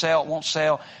it won't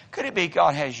sell. Could it be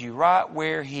God has you right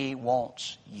where He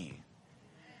wants you?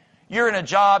 You're in a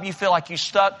job, you feel like you're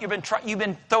stuck. You've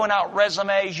been throwing out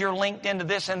resumes, you're linked into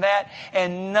this and that,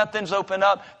 and nothing's opened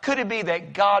up. Could it be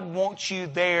that God wants you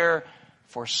there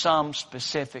for some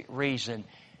specific reason?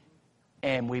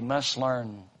 And we must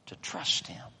learn to trust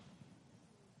Him.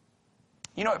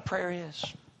 You know what prayer is?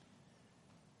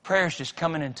 Prayer is just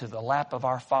coming into the lap of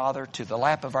our Father, to the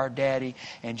lap of our Daddy,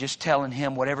 and just telling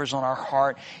Him whatever's on our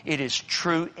heart. It is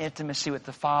true intimacy with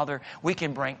the Father. We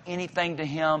can bring anything to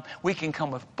Him. We can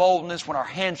come with boldness when our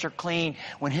hands are clean,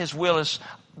 when His will is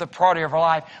the priority of our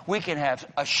life. We can have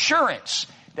assurance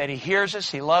that He hears us,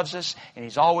 He loves us, and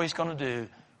He's always going to do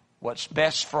what's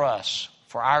best for us,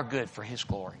 for our good, for His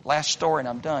glory. Last story, and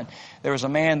I'm done. There was a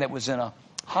man that was in a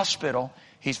hospital.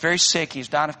 He's very sick. He's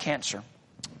dying of cancer.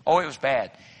 Oh, it was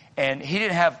bad. And he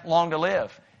didn't have long to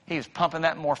live. He was pumping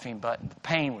that morphine button. The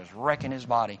pain was wrecking his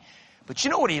body. But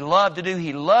you know what he loved to do?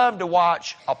 He loved to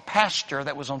watch a pastor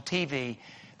that was on TV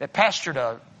that pastored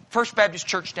a First Baptist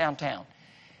church downtown.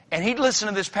 And he'd listen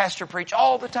to this pastor preach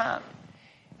all the time.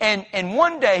 And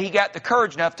one day he got the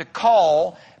courage enough to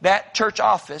call that church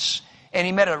office, and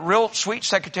he met a real sweet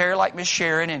secretary like Miss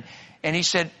Sharon, and he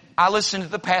said, "I listened to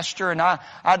the pastor, and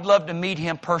I'd love to meet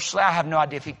him personally. I have no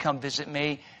idea if he'd come visit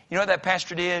me." You know what that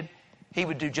pastor did? He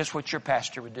would do just what your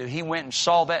pastor would do. He went and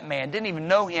saw that man, didn't even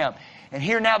know him. And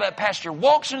here now that pastor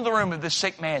walks into the room of this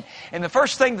sick man. And the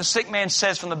first thing the sick man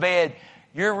says from the bed,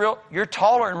 you're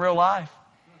taller in real life.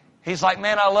 He's like,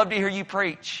 "Man, I love to hear you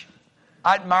preach.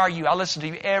 I admire you. I listen to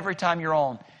you every time you're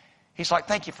on." He's like,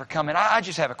 "Thank you for coming. I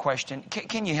just have a question.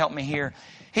 Can you help me here?"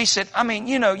 He said,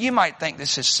 you might think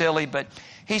this is silly, but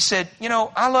he said,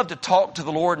 "I love to talk to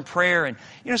the Lord in prayer. And,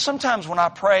 sometimes when I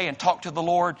pray and talk to the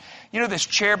Lord, this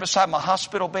chair beside my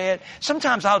hospital bed,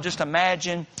 sometimes I'll just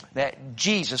imagine that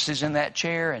Jesus is in that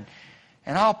chair and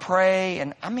I'll pray.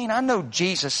 And I know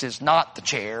Jesus is not the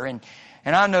chair and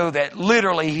I know that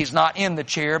literally He's not in the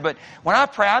chair. But when I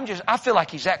pray, I feel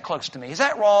like He's that close to me. Is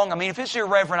that wrong? If it's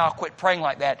irreverent, I'll quit praying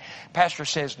like that." Pastor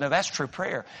says, "No, that's true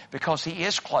prayer because He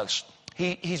is close.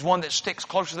 He's one that sticks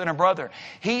closer than a brother.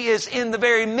 He is in the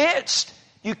very midst.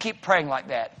 You keep praying like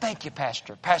that." "Thank you,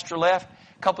 Pastor." Pastor left.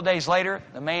 A couple days later,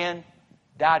 the man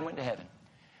died and went to heaven.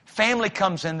 Family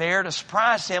comes in there to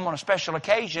surprise him on a special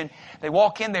occasion. They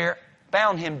walk in there,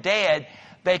 found him dead.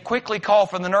 They quickly call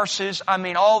for the nurses.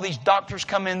 All these doctors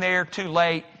come in there, too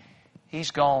late.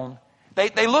 He's gone.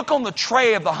 They look on the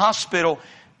tray of the hospital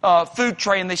food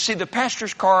tray and they see the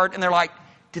pastor's card and they're like,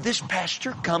 "Did this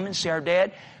pastor come and see our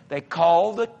dad?" They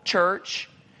call the church.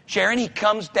 Sharon, he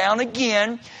comes down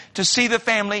again to see the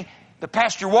family. The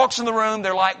pastor walks in the room.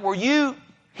 They're like, "Were you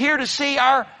here to see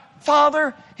our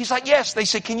father?" He's like, "Yes." They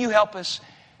said, "Can you help us?"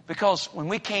 Because when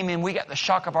we came in, we got the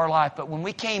shock of our life. But when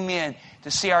we came in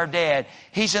to see our dad,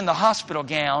 he's in the hospital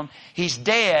gown. He's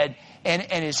dead. And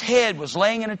his head was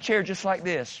laying in a chair just like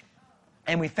this.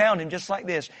 And we found him just like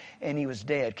this. And he was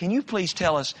dead. "Can you please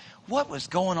tell us what was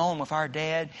going on with our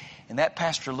dad?" And that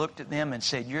pastor looked at them and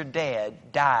said, "Your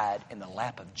dad died in the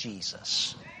lap of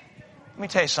Jesus." Let me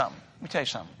tell you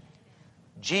something.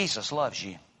 Jesus loves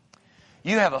you.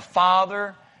 You have a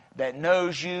Father that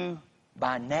knows you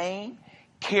by name.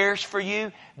 cares for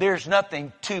you. There's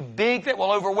nothing too big that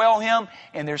will overwhelm Him,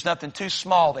 and there's nothing too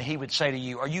small that He would say to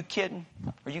you. Are you kidding?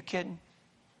 Are you kidding?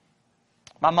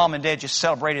 My mom and dad just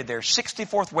celebrated their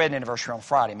 64th wedding anniversary on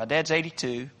Friday. My dad's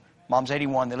 82. Mom's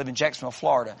 81. They live in Jacksonville,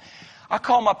 Florida. I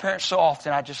call my parents so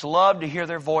often. I just love to hear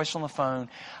their voice on the phone.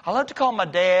 I love to call my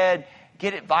dad,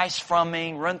 get advice from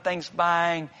him, run things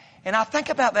by him. And I think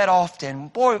about that often.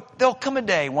 Boy, there'll come a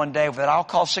day one day that I'll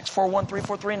call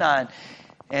 641-3439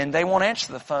 and they won't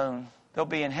answer the phone. They'll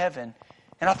be in heaven.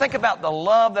 And I think about the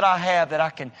love that I have that I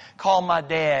can call my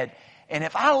dad. And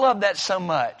if I love that so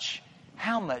much,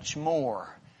 how much more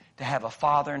to have a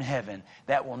Father in heaven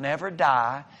that will never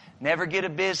die, never get a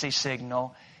busy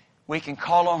signal. We can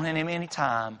call on Him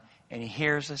anytime, and He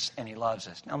hears us and He loves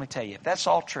us. Now, let me tell you, if that's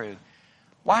all true,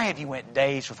 why have you went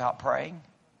days without praying?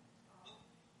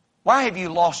 Why have you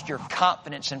lost your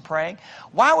confidence in praying?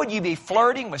 Why would you be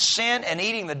flirting with sin and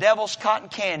eating the devil's cotton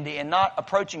candy and not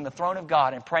approaching the throne of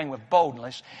God and praying with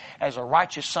boldness as a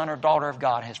righteous son or daughter of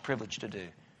God has privilege to do?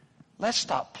 Let's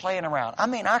stop playing around. I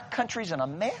mean, our country's in a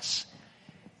mess.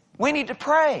 We need to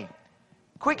pray.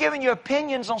 Quit giving your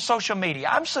opinions on social media.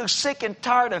 I'm so sick and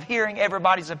tired of hearing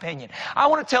everybody's opinion. I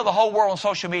want to tell the whole world on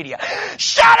social media,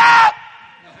 shut up!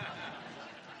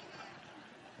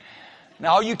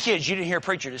 Now, all you kids, you didn't hear a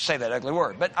preacher just say that ugly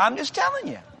word. But I'm just telling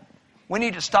you, we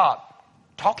need to stop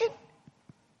talking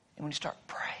and we need to start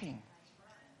praying.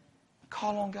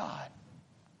 Call on God.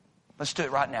 Let's do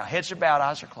it right now. Heads are bowed,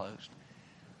 eyes are closed.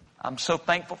 I'm so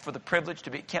thankful for the privilege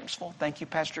to be at Kempsville. Thank you,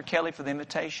 Pastor Kelly, for the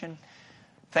invitation.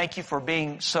 Thank you for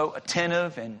being so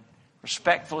attentive and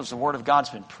respectful as the Word of God's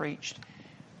been preached.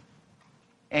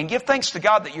 And give thanks to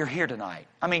God that you're here tonight.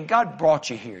 I mean, God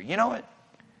brought you here. You know it?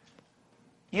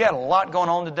 You had a lot going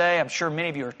on today. I'm sure many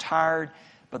of you are tired.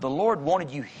 But the Lord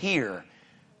wanted you here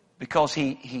because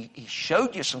He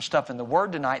showed you some stuff in the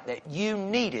Word tonight that you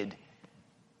needed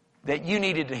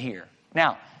to hear.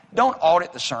 Now, don't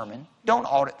audit the sermon. Don't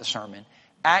audit the sermon.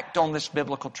 Act on this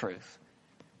biblical truth.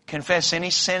 Confess any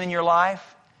sin in your life.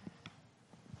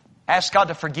 Ask God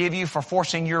to forgive you for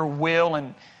forcing your will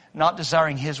and not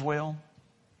desiring His will.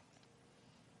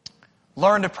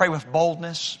 Learn to pray with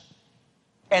boldness.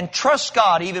 And trust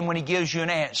God even when He gives you an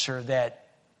answer that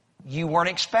you weren't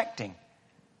expecting.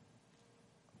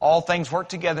 All things work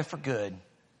together for good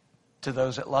to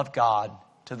those that love God,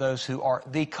 to those who are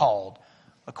the called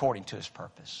according to His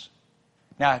purpose.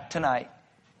 Now, tonight,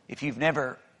 if you've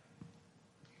never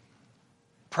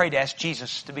prayed to ask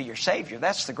Jesus to be your Savior,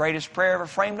 that's the greatest prayer ever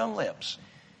framed on lips,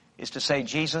 is to say,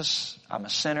 Jesus, I'm a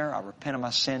sinner. I repent of my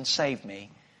sin. Save me.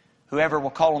 Whoever will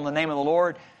call on the name of the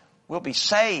Lord will be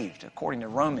saved, according to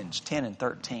Romans 10 and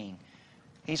 13.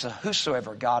 He's a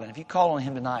whosoever God, and if you call on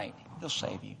Him tonight, He'll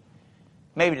save you.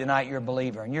 Maybe tonight you're a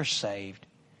believer and you're saved.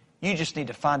 You just need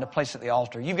to find a place at the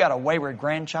altar. You've got a wayward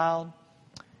grandchild.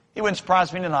 It wouldn't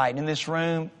surprise me tonight. In this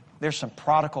room, there's some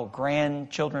prodigal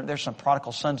grandchildren. There's some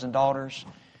prodigal sons and daughters.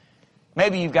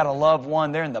 Maybe you've got a loved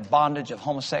one. They're in the bondage of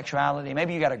homosexuality.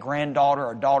 Maybe you've got a granddaughter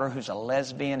or daughter who's a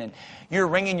lesbian and you're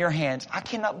wringing your hands. I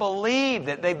cannot believe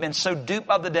that they've been so duped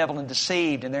by the devil and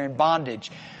deceived and they're in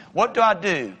bondage. What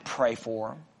do? Pray for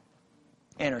them.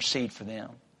 Intercede for them.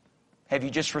 Have you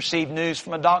just received news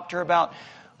from a doctor about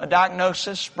a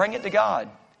diagnosis? Bring it to God.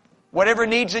 Whatever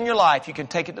needs in your life, you can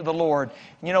take it to the Lord.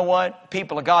 And you know what?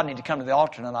 People of God need to come to the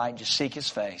altar tonight and just seek His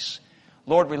face.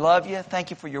 Lord, we love You. Thank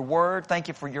You for Your Word. Thank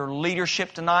You for Your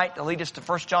leadership tonight to lead us to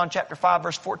 1 John chapter 5,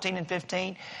 verse 14 and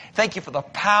 15. Thank You for the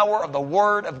power of the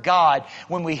Word of God.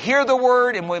 When we hear the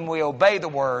Word and when we obey the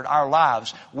Word, our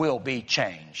lives will be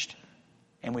changed.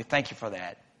 And we thank You for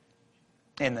that.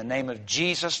 In the name of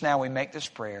Jesus, now we make this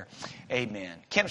prayer. Amen.